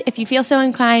 And if you feel so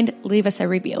inclined, leave us a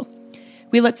review.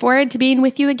 We look forward to being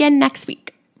with you again next week.